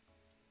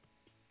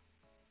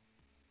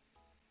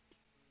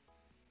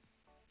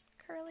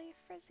 Curly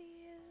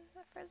frizzies,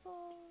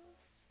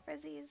 frizzles,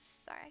 frizzies.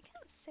 Sorry, I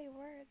can't say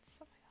words.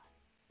 Oh my god.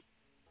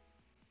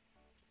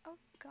 Oh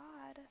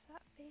god,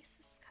 that face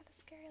is kind of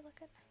scary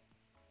looking.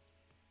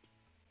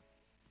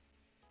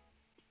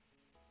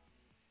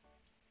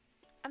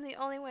 I'm the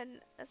only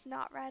one that's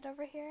not red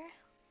over here.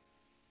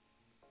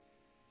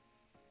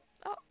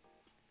 Oh.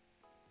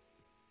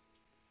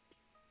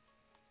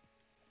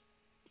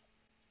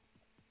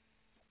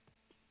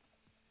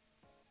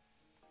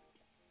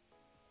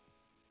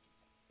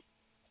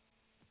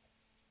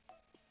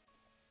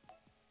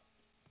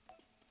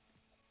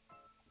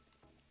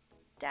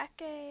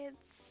 Decades.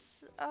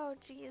 Oh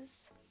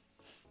jeez.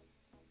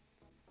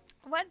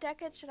 What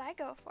decade should I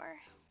go for?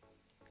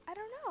 I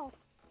don't know.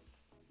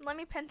 Let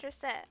me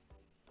Pinterest it.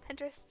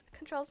 Pinterest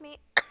controls me.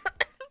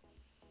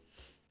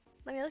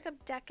 Let me look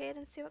up decade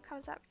and see what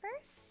comes up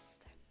first.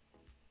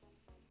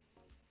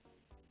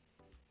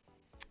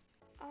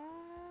 Oh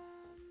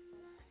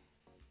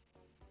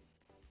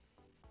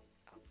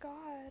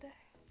god.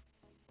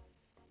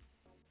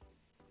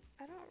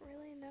 I don't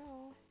really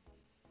know.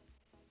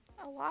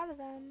 A lot of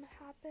them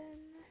happen.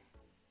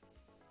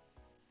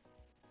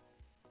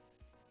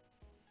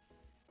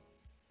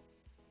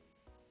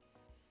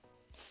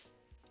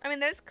 I mean,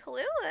 there's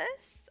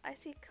Clueless. I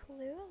see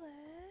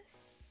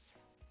Clueless.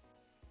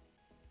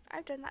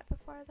 I've done that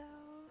before, though.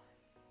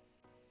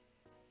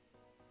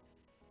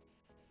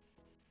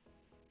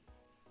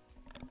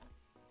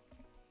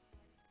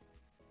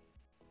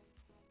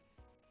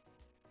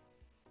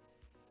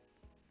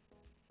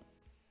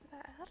 I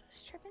thought I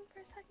was tripping for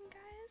a second,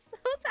 guys.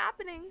 What's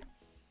happening?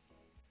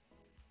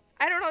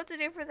 I don't know what to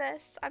do for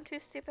this. I'm too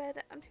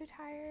stupid. I'm too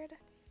tired.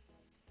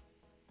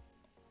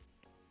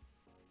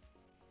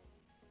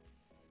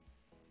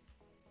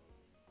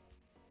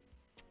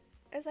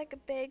 There's like a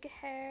big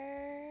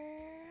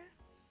hair.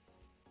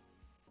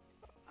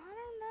 I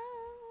don't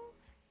know.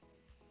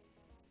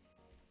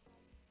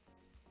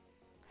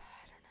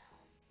 I don't know.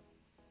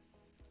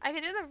 I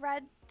could do the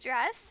red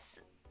dress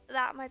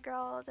that my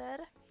girl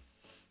did.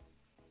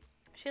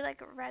 She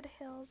like red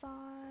heels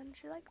on.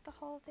 She like the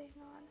whole thing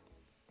on.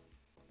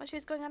 When she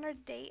was going on her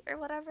date or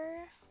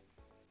whatever.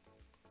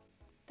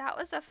 That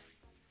was a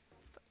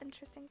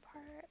interesting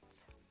part.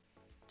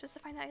 Just to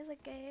find out he's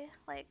like gay.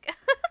 Like,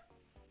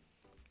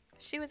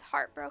 she was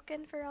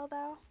heartbroken for real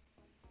though.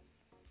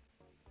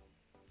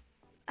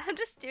 I'm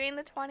just doing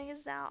the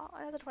 20s now.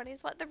 The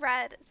 20s. What? The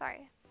red.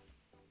 Sorry.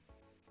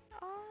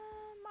 I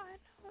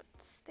don't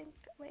think.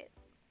 Wait.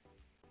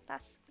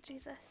 That's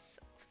Jesus.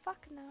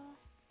 Fuck no.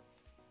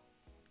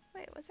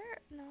 Wait, was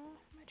there? No.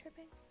 Am I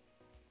tripping?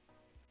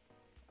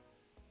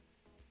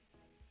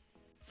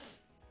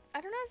 I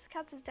don't know if this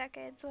counts as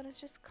decades when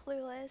it's just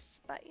Clueless,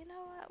 but you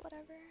know what?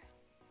 Whatever.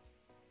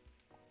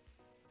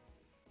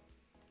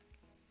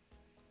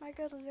 My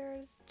girl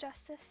deserves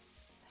justice.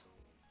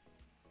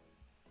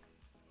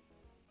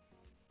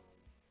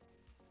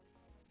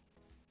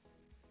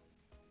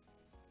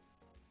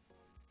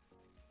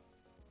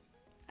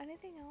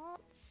 Anything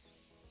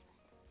else?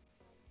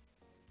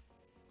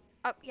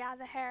 Oh, yeah,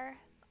 the hair.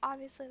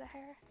 Obviously the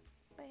hair.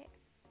 Wait.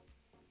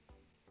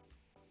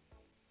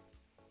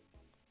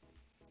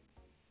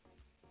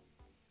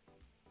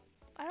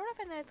 I don't know if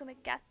anyone's gonna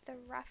get the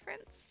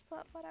reference,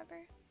 but whatever.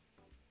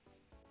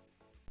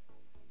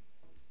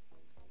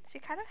 She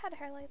kind of had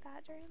hair like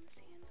that during the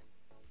scene.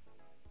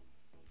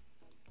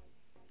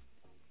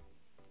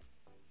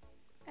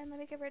 And let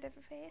me give her a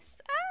different face.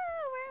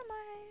 Ah, where am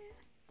I?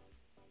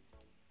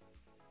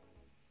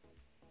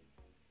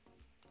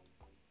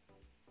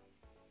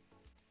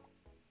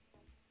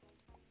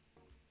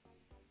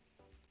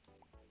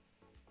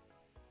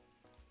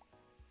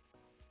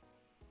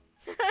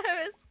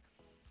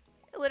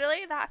 It was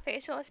literally that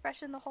facial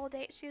expression the whole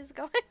date she was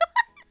going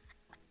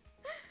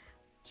on.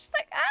 She's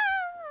like, ah!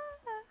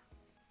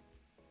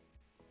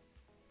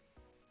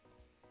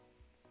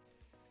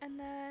 And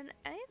then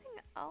anything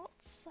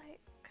else, like...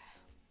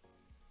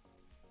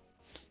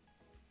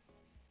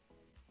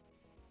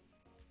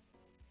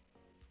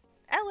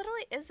 It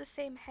literally is the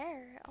same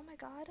hair. Oh my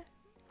god.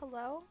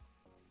 Hello?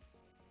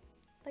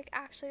 Like,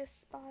 actually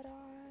spot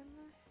on.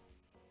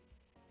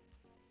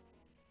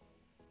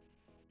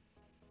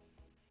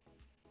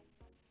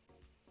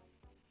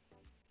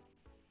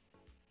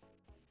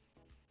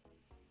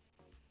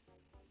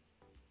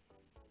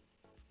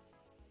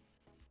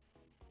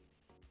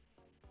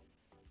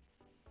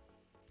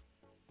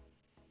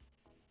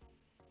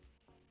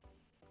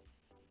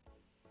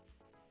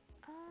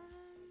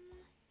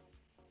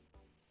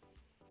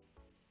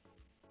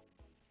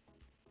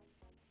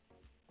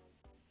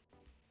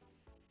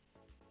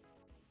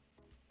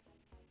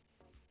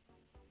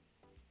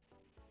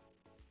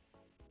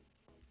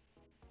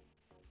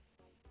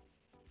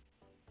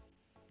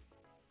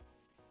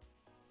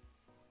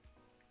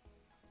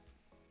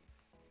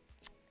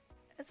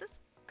 Is this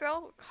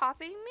girl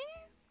copying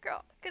me?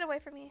 Girl, get away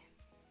from me.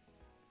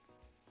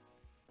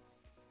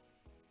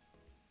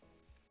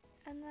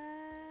 And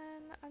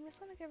then I'm just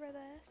gonna give her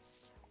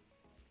this.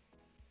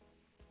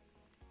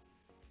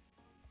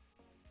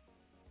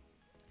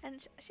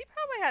 And she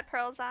probably had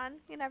pearls on.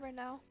 You never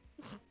know.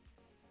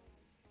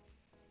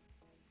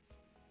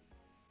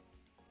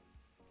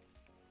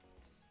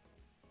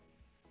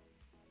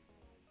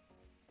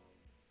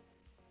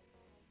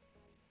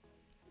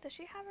 Does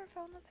she have her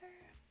phone with her?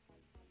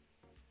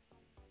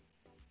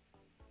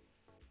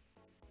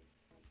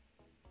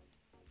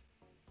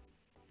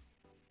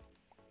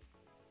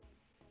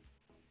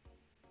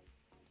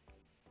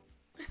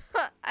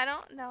 I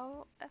don't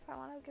know if I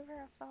want to give her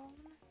a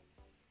phone.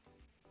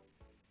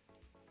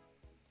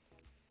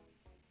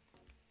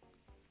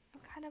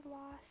 I'm kind of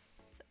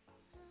lost.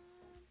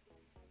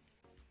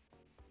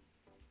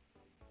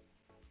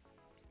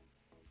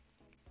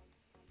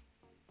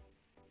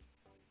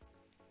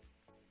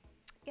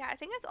 Yeah, I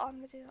think that's all I'm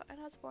gonna do. I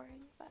know it's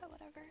boring, but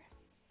whatever.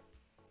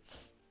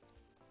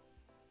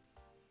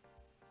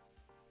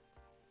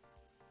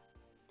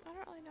 I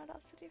don't really know what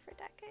else to do for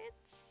decades.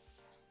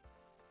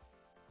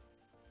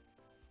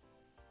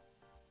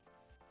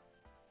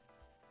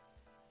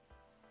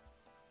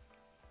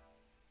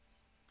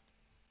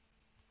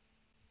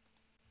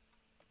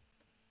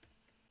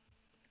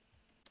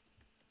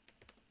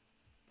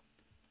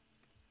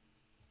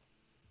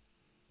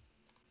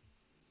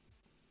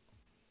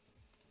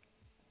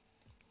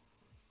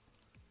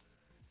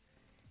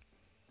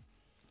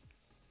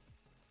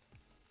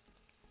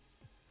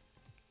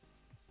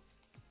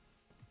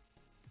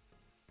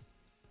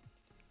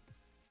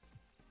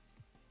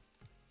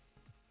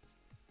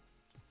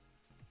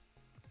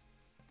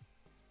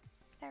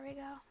 There we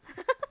go.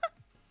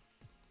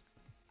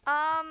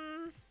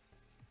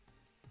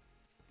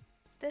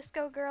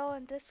 Disco girl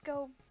and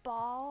disco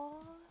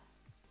ball.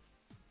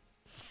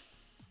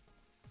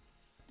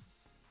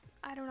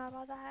 I don't know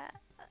about that.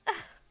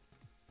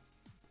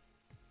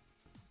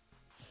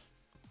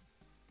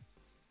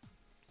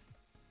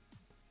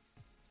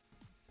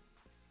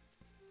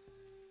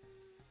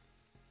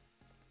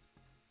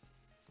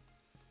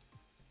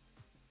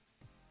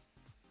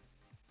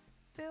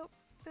 Boop,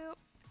 boop,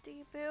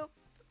 dee boop.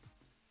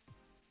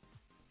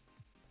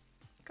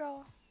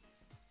 Girl.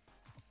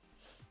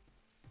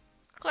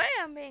 Clearly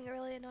I'm being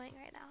really annoying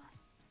right now.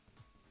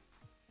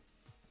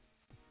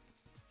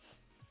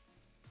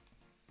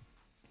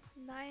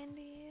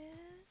 '90s.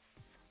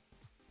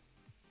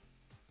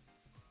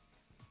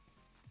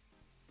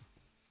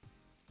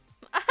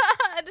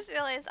 I just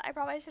realized I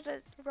probably should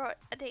have wrote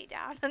a date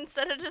down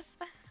instead of just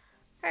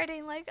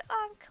writing like,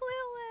 oh, I'm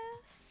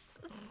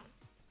clueless.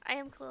 I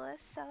am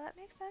clueless, so that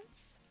makes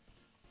sense.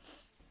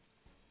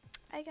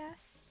 I guess.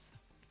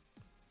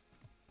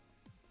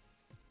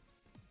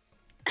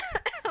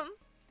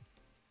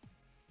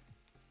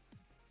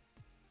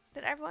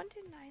 Did everyone do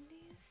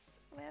 90s?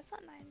 Wait, that's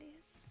not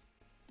 90s.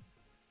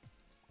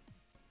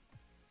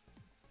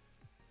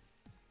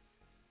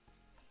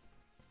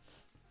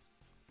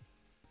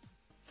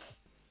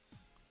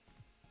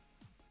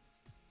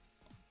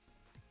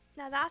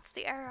 Now that's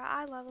the era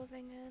I love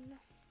living in.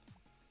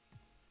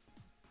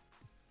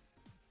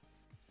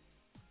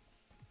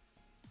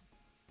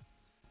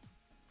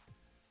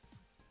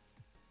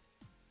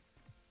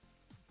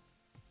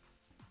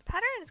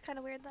 It's kind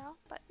of weird though,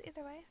 but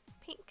either way,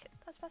 pink,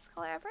 that's best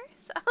color ever,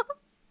 so.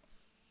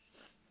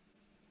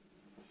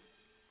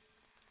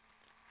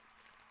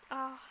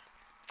 Oh,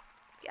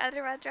 the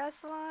other red dress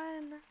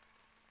one.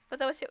 But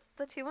those two,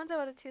 the two ones I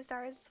wanted 2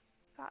 stars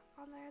got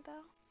on there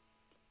though.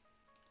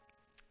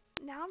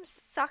 Now I'm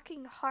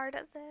sucking hard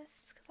at this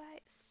because I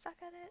suck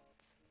at it.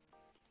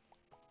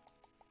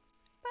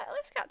 But at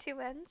least got 2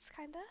 wins,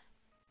 kinda.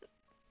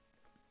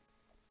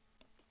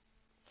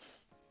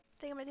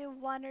 I think I'm gonna do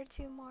 1 or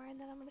 2 more and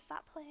then I'm gonna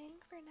stop playing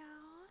for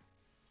now.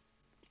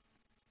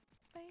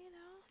 But you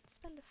know, it's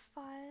been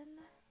fun.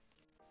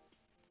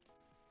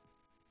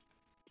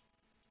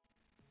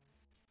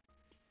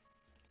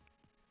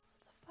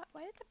 What the fuck?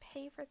 Why did they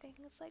pay for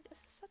things? Like, this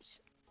is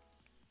such...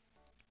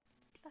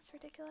 That's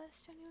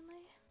ridiculous,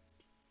 genuinely.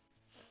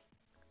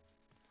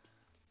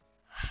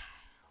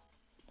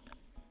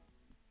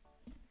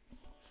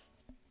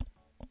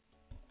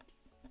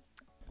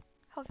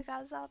 Hope you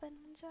guys all been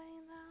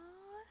enjoying though.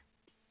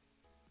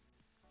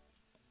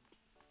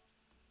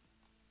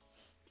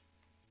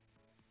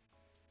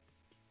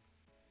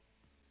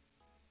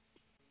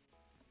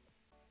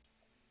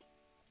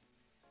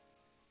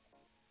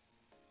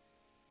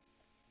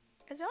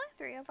 Is there only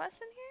 3 of us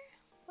in here?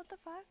 What the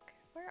fuck?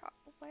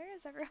 Where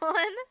is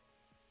everyone?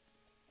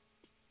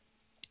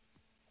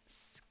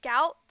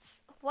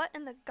 Scouts? What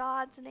in the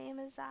god's name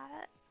is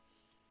that?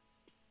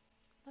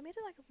 Let me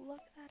just like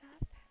look that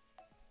up.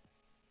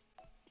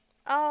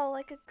 Oh,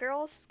 like a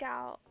Girl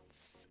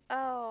Scouts.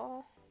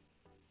 Oh.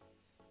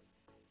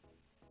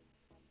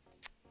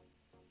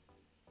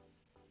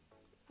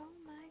 Oh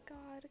my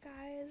god,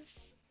 guys.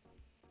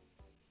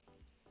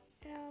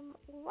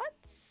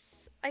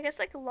 What's... I guess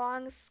like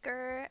long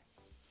skirt.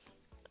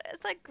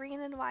 It's like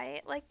green and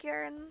white, like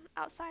you're an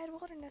outside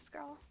wilderness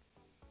girl.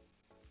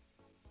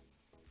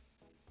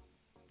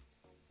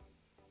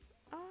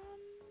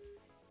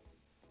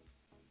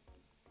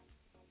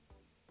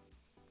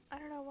 I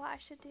don't know what I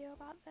should do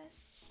about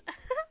this.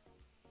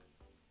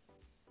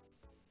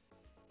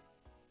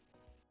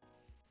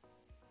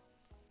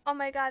 Oh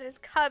my god, it's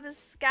Cub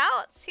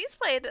Scouts. He's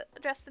played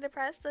Dressed to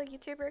Impress, the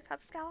YouTuber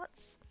Cub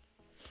Scouts.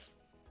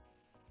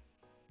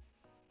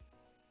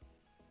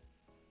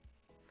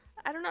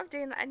 I don't know if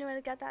doing that, I knew how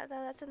to get that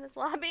though, that's in this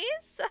lobby,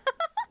 so.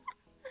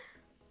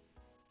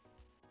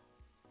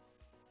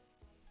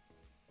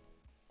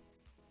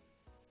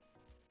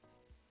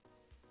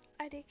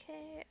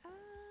 IDK,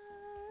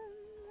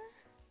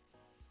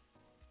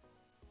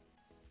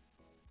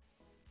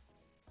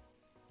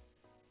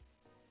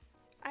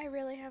 I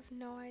really have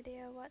no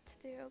idea what to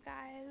do,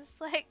 guys.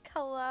 Like,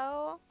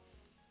 hello?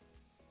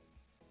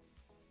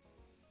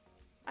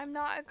 I'm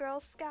not a Girl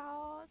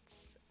Scout.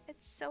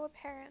 It's so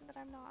apparent that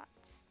I'm not.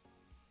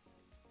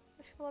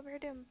 There's people over here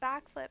doing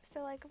backflips.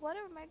 They're like, what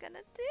am I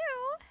gonna do?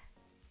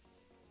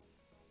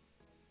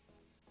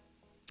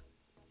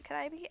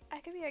 I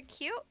could be a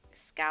cute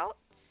scout.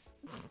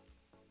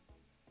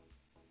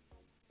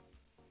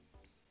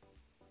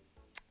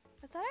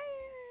 I thought I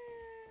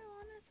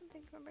wanted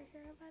something from over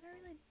here, but I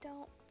really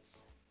don't.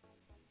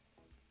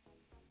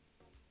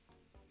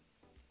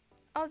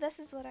 Oh, this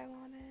is what I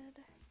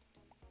wanted.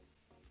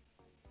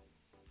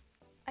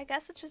 I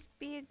guess it's just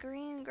be a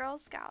green Girl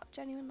Scout,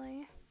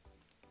 genuinely.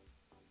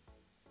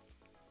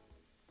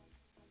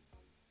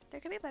 There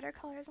could be better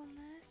colors on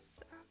this,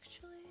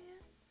 actually.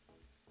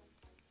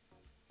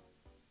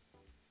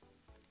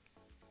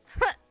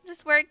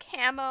 Just wear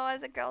camo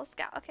as a Girl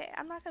Scout. Okay,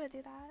 I'm not gonna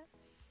do that.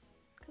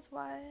 Cause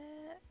what?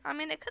 I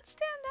mean, it could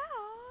stand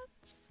out.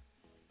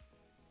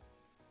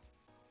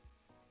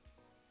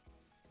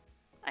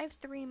 I have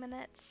 3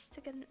 minutes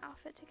to get an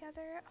outfit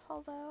together.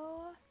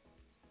 Hello?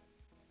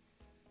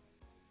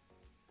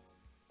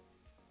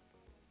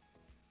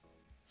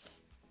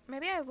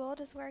 Maybe I will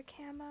just wear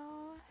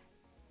camo.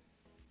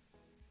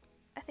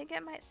 I think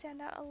it might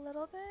stand out a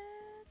little bit.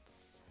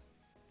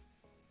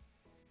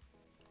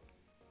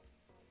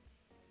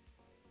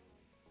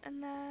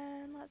 And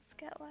then let's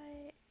get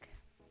like...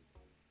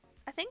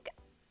 I think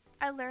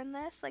I learned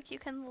this, like you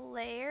can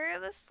layer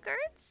the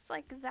skirts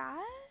like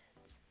that.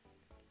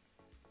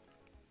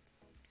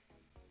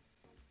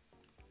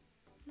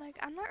 Like,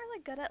 I'm not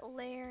really good at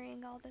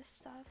layering all this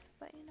stuff,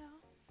 but you know.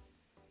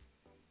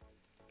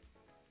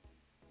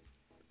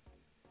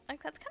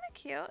 Like, that's kind of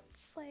cute.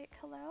 It's like,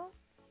 hello?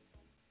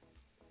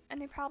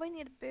 And you probably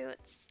need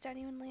boots,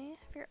 genuinely,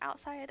 if you're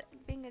outside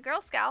being a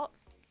Girl Scout.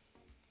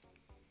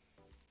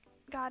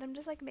 God, I'm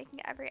just like making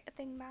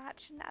everything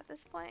match, and at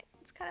this point,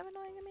 it's kind of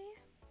annoying to me.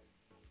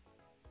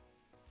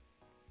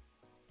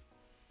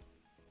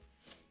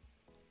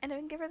 And I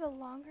can give her the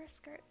longer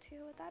skirt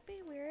too. Would that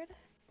be weird?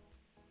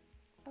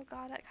 Oh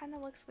god, that kind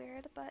of looks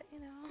weird, but you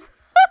know.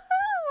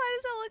 Why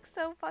does it look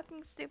so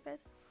fucking stupid?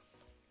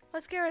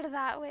 Let's get rid of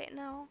that. Wait,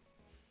 no.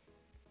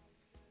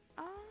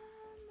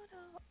 What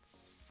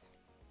else?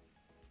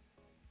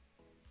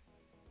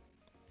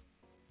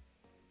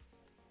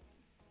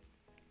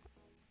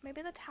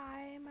 Maybe the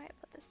tie might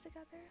put this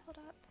together. Hold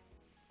up.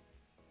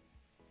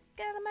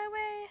 Get out of my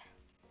way.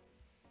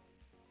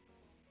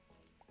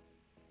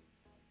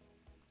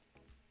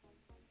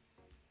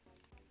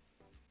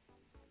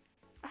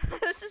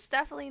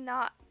 definitely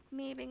not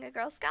me being a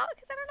Girl Scout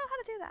because I don't know how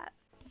to do that.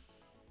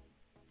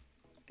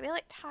 Maybe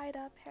like tied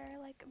up hair,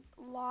 like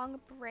long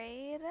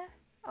braid.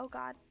 Oh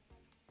god.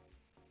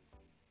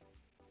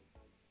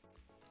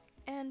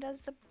 And does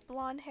the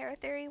blonde hair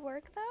theory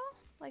work though?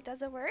 Like,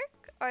 does it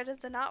work or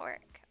does it not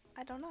work?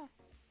 I don't know.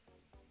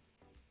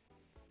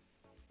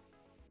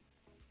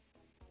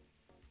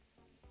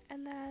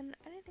 And then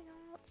anything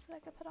else that I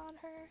could put on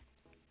her?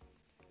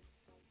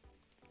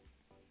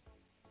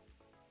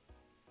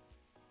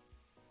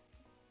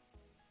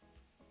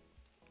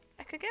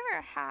 I could give her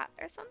a hat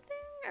or something.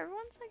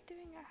 Everyone's like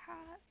doing a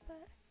hat,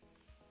 but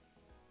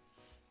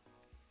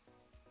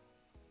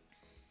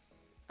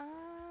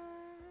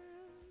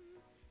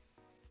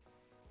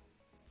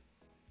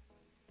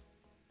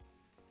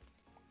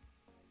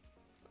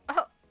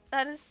oh,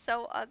 that is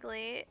so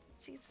ugly.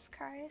 Jesus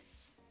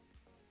Christ.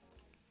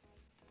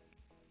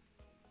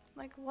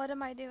 Like, what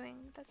am I doing?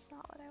 That's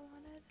not what I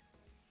wanted.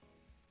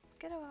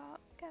 Get out.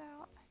 Get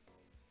out.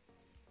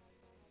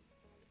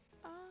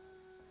 I'm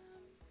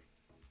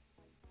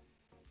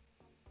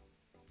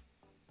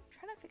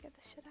trying to figure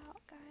this shit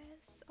out,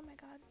 guys. Oh my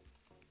god.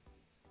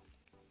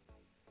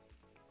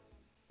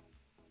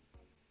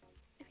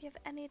 If you have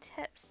any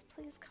tips,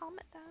 please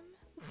comment them.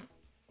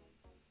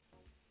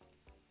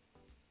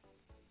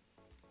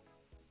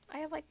 I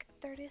have like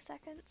 30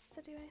 seconds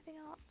to do anything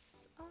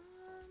else.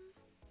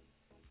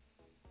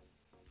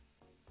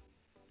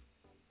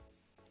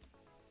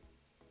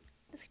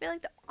 This could be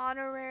like the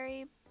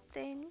honorary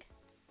thing.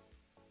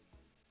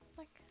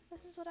 Like,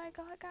 this is what I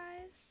got,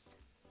 guys.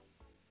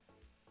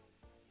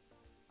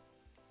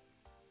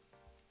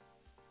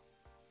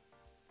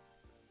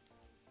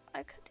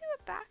 I could do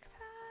a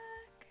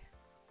backpack.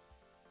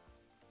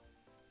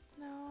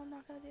 No, I'm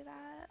not gonna do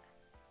that.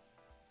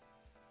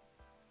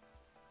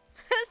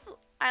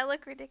 I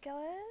look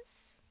ridiculous.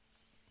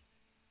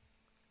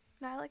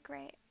 No, I look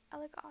great. I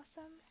look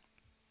awesome.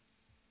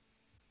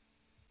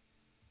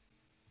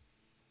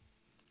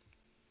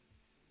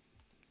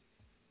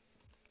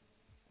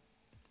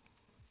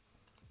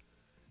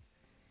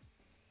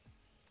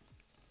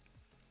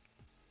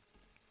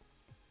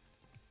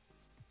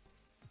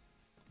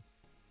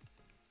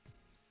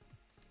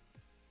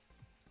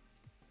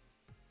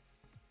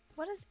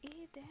 What is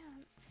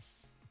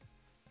E-dance?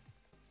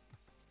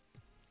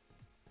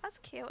 That's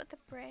cute with the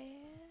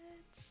braids.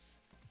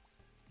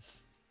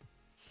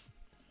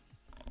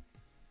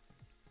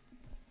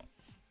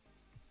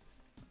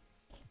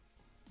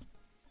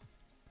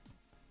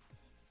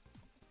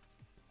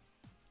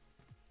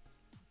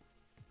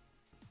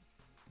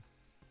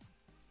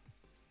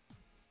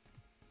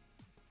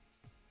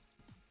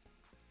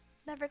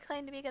 Never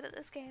claimed to be good at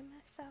this game,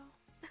 so.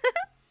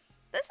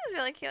 This is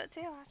really cute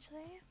too,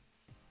 actually.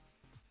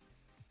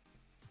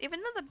 Even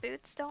though the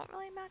boots don't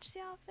really match the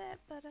outfit,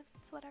 but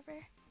it's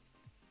whatever.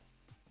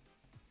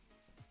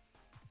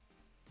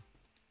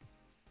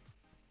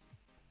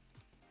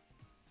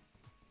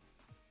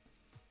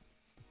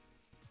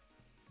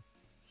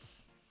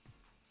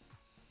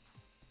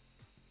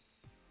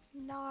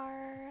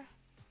 Nar.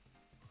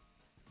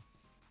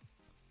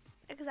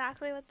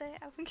 Exactly what they.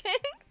 I'm kidding.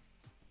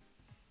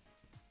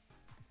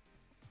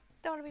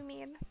 Don't want to be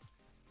mean.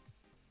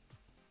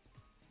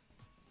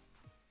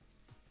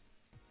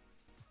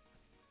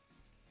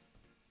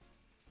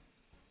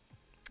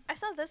 I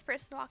saw this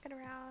person walking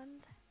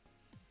around.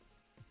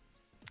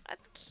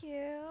 That's cute.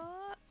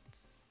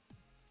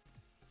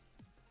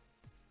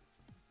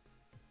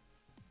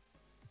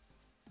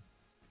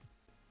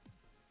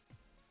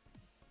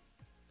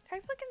 I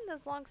feel like getting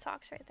those long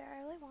socks right there.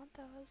 I really want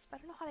those, but I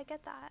don't know how to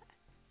get that.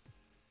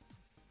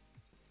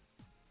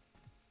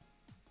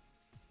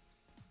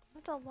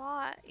 That's a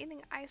lot.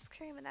 Eating ice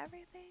cream and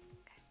everything.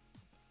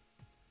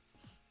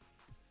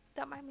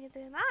 Don't mind me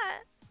doing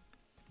that.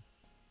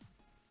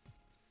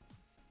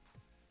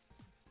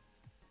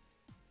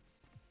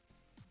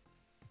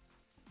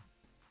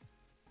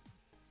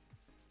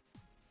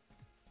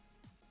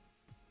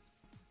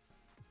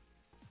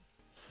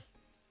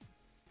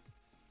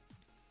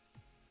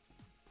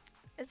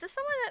 Is this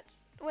someone that's...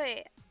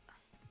 Wait.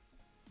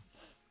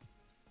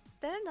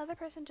 Did another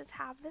person just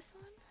have this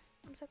one?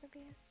 I'm so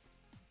confused.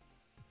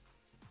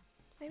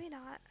 Maybe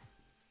not.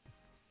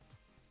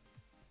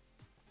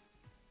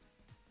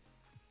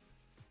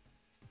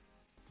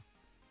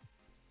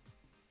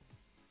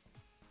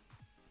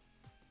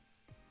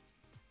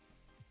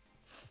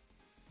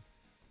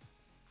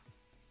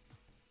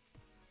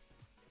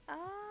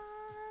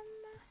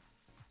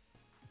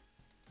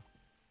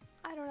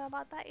 I don't know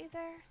about that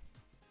either.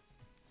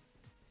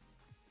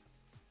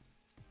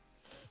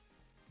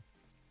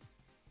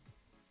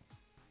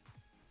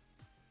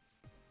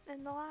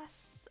 And the last...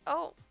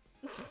 Oh!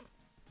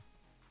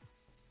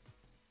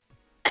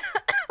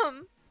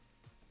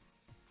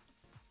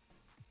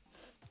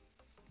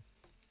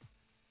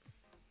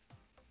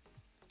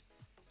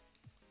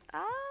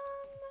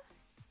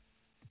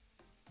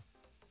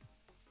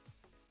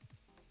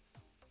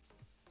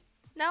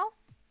 No?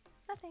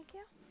 No, thank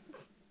you.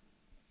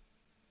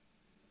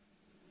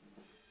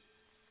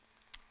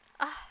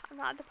 I'm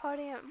not at the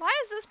podium. Why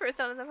is this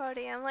person on the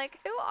podium? Like,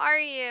 who are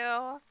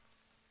you?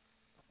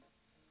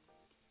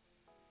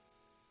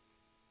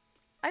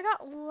 I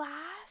got last.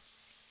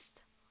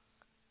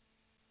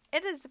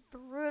 It is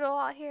brutal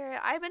out here.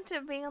 I've been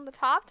to being on the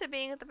top to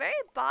being at the very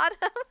bottom.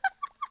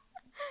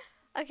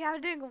 Okay, I'm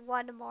doing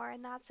one more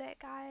and that's it,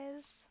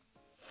 guys.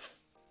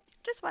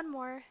 Just one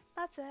more.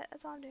 That's it.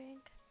 That's all I'm doing.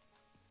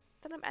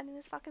 Then I'm ending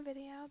this fucking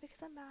video because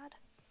I'm mad.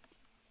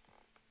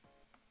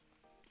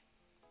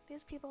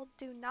 These people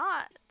do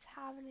not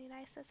have any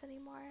niceness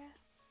anymore.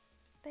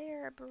 They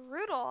are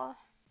brutal.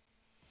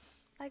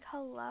 Like,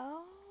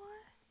 hello?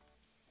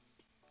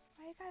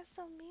 Why are you guys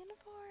so mean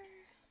for?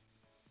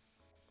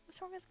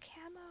 What's wrong with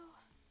camo?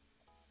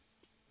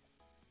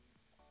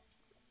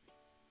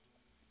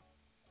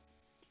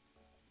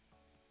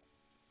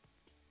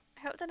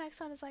 I hope the next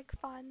one is like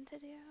fun to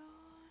do.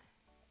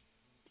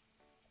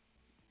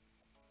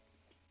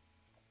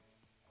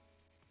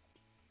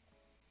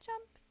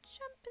 Jump,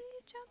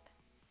 jumpity jump.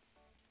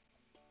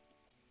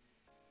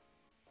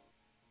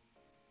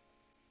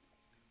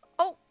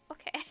 Oh,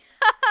 okay.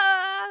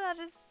 That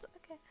is,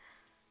 okay.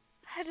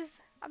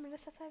 I'm gonna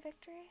set my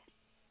victory.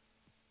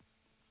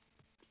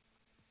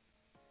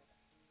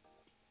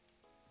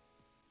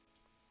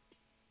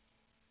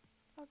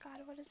 Oh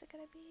god, what is it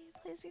gonna be?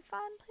 Please be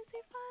fun, please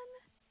be fun.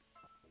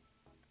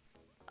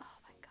 Oh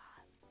my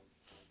god.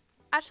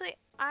 Actually,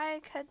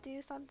 I could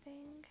do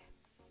something.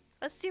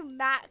 Let's do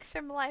Max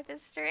from Life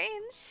is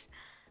Strange.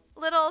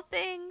 Little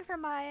thing for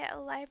my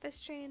Life is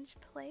Strange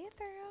playthrough.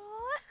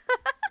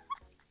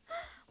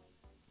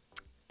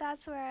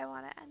 That's where I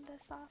want to end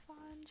this off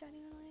on,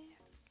 genuinely.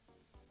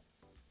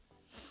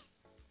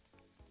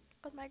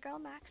 With my girl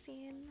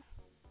Maxine.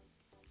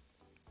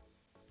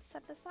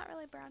 Except it's not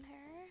really brown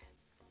hair.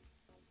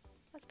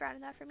 That's brown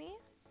enough for me.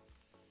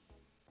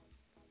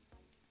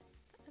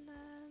 And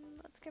then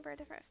let's give her a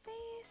different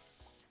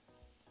face.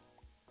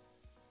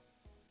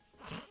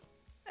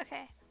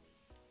 Okay.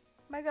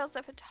 My girl's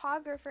a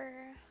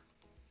photographer.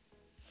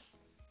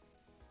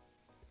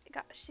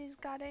 She's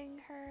getting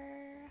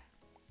her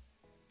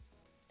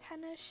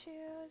tennis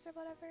shoes or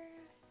whatever.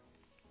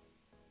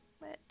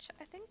 Which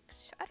I think,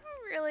 I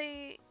don't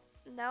really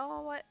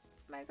know what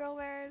my girl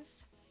wears.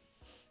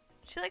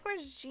 She like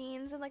wears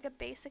jeans and like a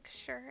basic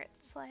shirt.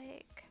 It's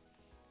like,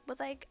 with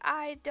like,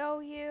 I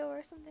do you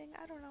or something.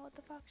 I don't know what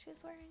the fuck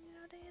she's wearing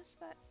nowadays,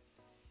 but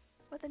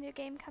with a new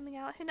game coming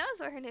out, who knows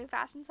what her new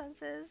fashion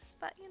sense is,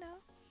 but you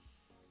know.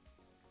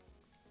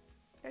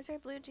 There's her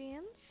blue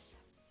jeans.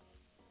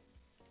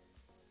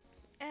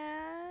 And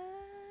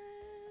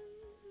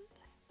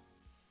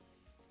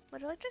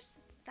literally just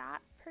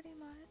that pretty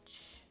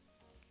much.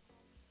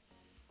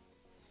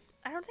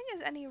 I don't think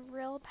there's any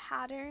real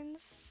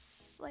patterns.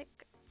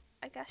 Like,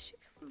 I guess you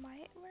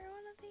might wear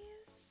one of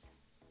these.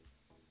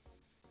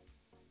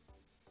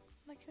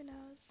 Like, who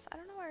knows? I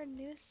don't know what her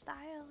new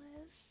style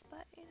is,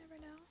 but you never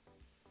know.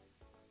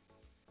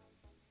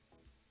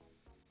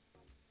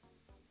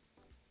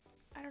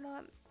 I don't know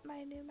what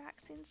my new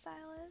Maxine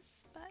style is,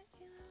 but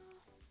you know.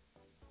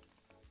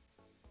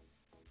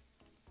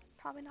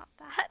 Probably not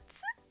that.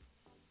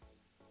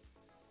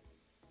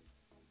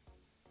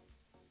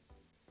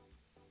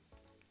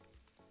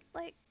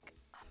 Like,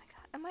 oh my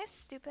god, am I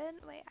stupid?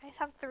 Wait, I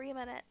have 3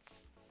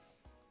 minutes.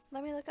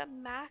 Let me look up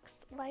Max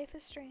Life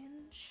is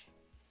Strange.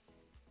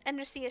 And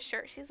just see a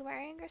shirt she's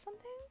wearing or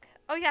something?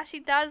 Oh yeah, she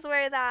does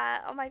wear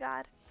that. Oh my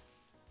god.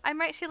 I'm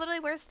right, she literally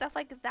wears stuff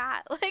like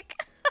that.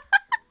 Like,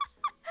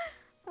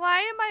 why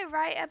am I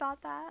right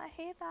about that? I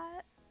hate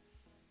that.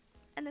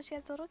 And then she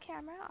has a little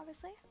camera,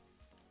 obviously.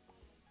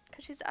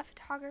 Because she's a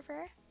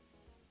photographer.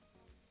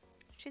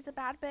 She's a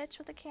bad bitch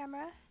with a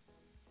camera.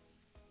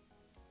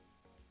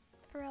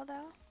 For real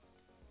though.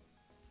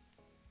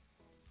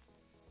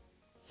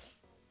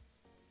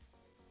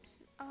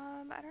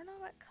 I don't know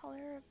what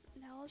color of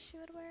nails she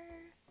would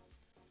wear.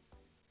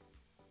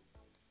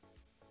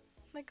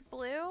 Like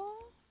blue?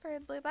 For a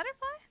blue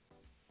butterfly?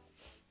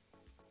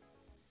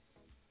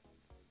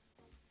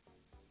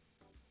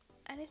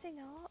 Anything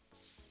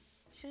else?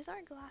 She doesn't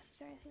wear glasses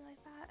or anything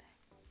like that.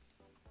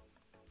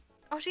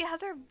 Oh, she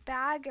has her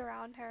bag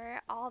around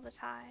her all the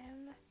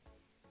time.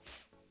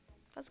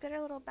 Let's get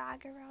her little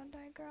bag around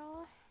our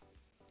girl.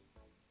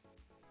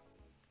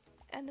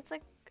 And it's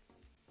like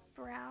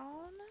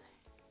brown.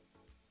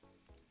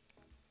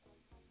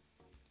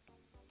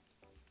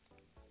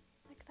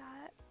 Like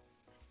that.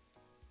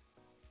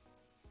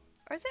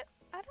 Or is it?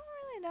 I don't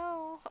really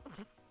know.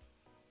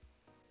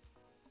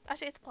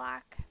 Actually, it's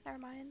black. Never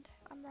mind.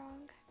 I'm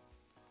wrong.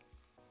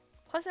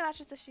 Plus, it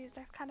matches the shoes.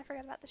 I kind of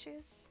forgot about the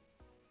shoes.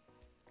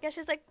 Yeah,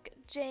 she's like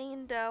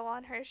Jane Doe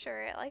on her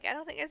shirt. Like, I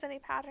don't think there's any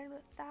pattern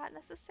with that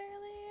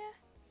necessarily.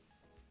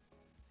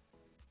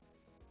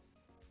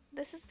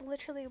 This is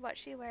literally what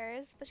she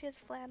wears, but she has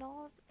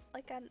flannel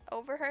like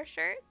over her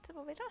shirt,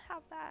 but we don't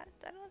have that,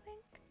 I don't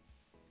think.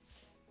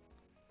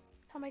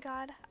 Oh my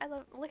god, I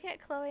love looking at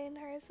Chloe and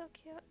her is so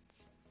cute.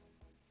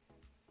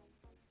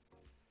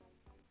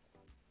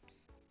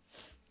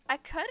 I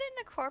couldn't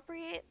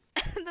incorporate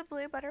the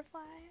blue butterfly.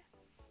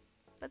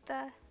 with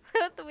the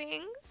with the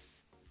wings.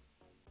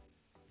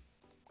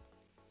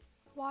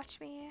 Watch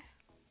me.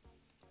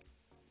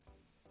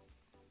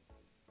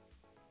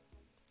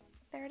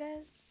 There it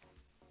is.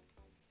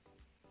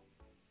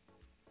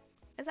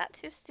 Is that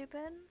too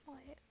stupid?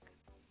 Like,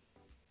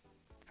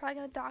 probably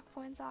gonna dock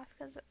points off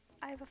because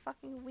I have a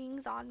fucking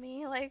wings on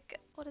me. Like,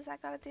 what does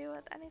that got to do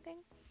with anything?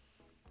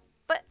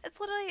 But it's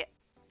literally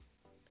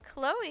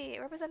Chloe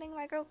representing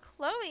my girl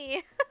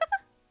Chloe.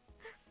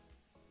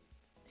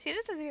 She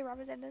just has to be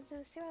represented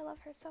too. I love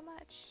her so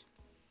much.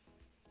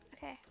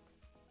 Okay.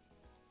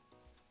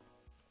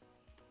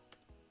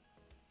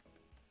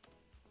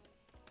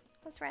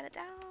 Let's write it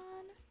down.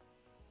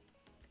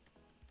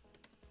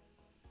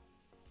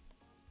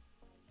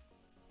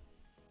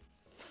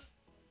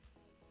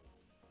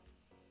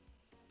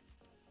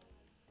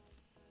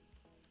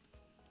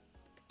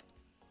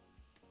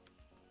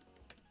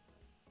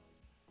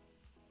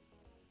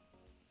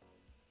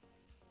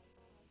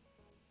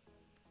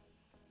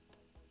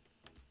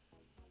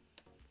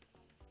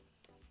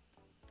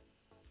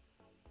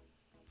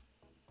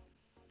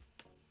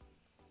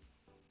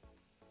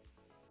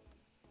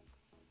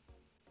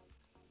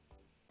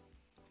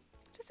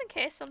 Just in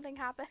case something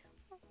happened.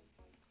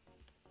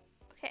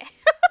 Okay.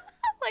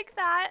 Like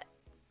that.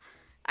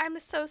 I'm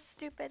so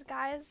stupid,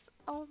 guys.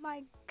 Oh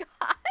my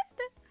god.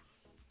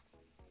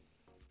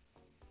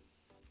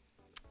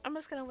 I'm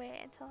just gonna wait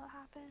until it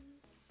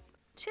happens.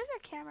 Choose your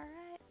camera,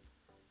 right?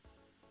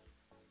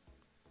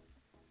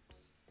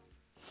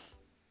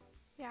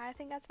 Yeah, I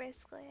think that's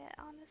basically it,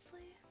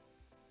 honestly.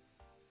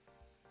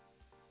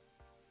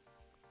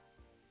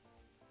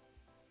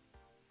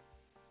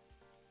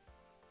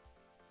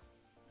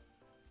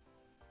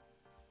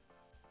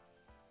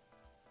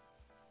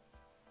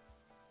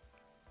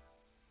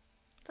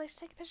 Please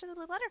take a picture of the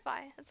blue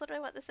butterfly. That's literally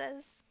what this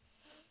is.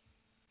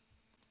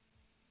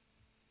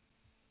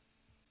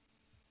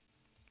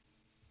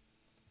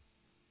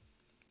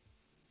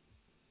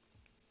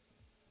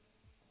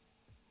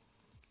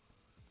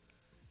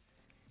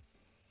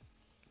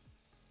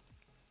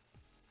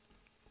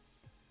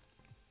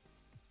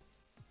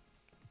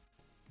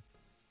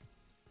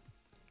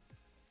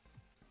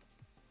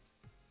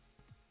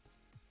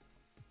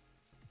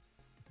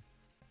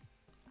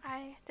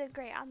 I did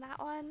great on that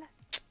one.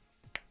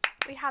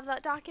 We have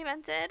that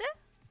documented.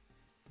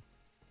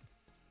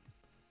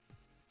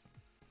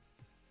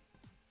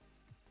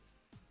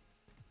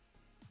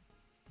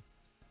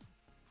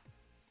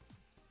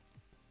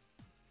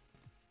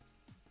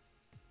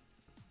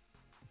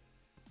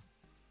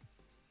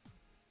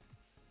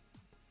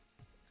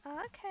 Okay.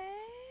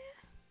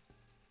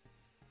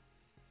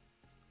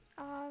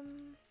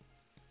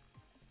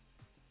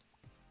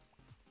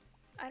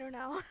 I don't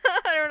know.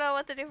 I don't know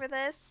what to do for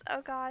this.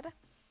 Oh god.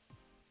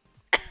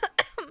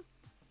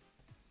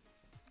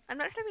 I'm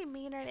not trying to be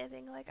mean or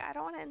anything. Like, I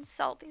don't want to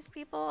insult these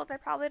people. They're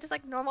probably just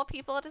like normal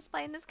people just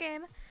playing this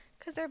game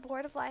because they're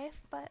bored of life,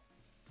 but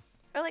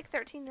or like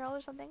 13-year-old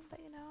or something.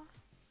 But you know,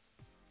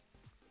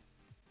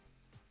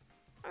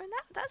 I mean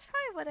that's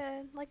probably what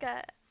a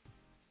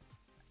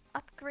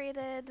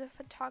upgraded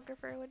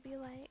photographer would be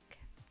like.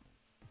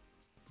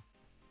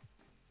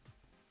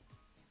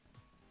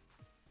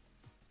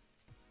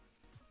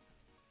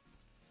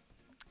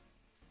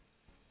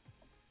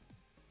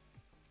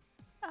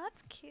 Oh,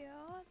 that's cute.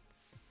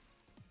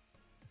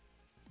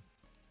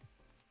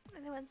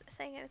 Anyone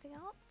saying anything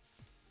else?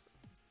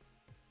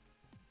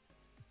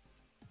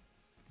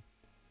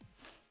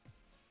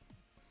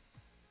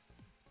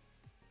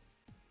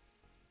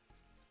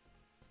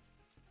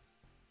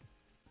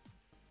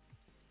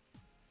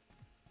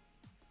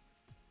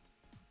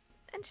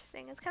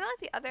 Interesting. It's kind of like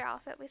the other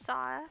outfit we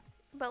saw,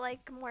 but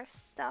like more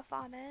stuff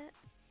on it.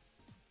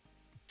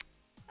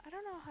 I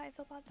don't know how I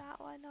feel about that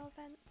one. No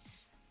offense.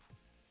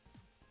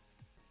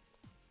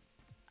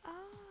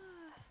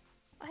 Ah,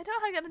 I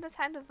don't have given the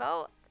time to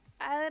vote.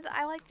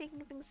 I like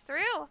thinking things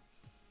through.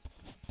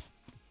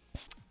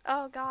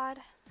 Oh god.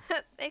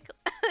 I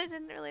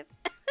didn't really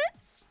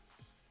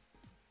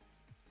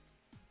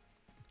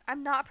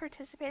I'm not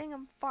participating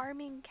in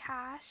farming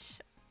cash.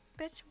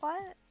 Bitch,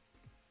 what?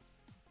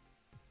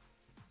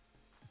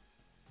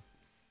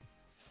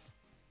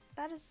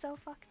 That is so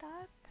fucked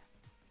up.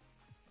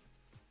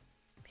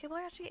 People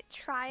are actually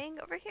trying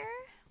over here?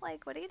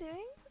 Like, what are you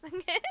doing?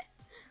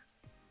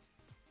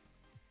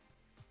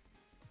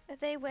 If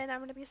they win, I'm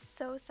gonna be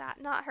so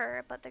sad. Not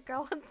her, but the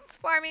girl that's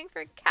farming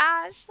for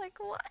cash. Like,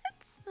 what?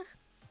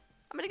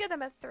 I'm gonna give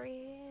them a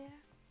 3.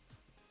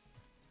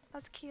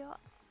 That's cute.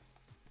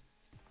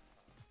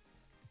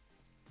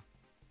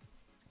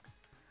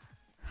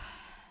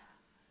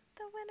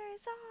 The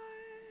winners are...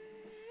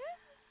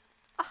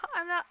 Oh,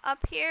 I'm not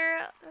up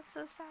here. That's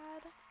so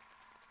sad.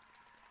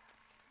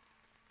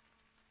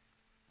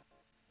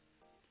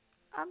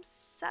 I'm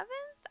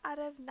 7th out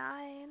of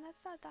 9.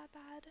 That's not that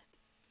bad.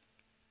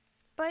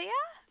 But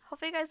yeah,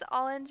 hope you guys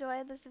all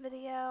enjoyed this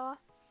video.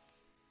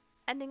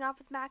 Ending off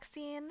with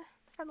Maxine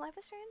from Life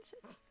is Strange.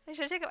 Make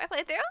sure to check out my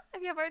playthrough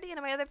if you have already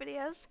in my other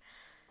videos.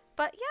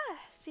 But yeah,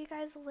 see you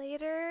guys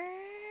later.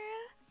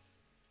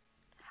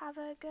 have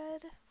a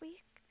good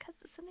week, because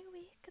it's a new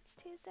week. It's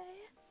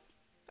Tuesday.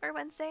 Or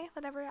Wednesday,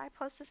 whenever I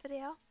post this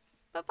video.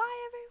 But bye,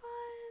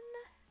 everyone.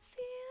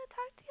 See you.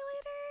 Talk to you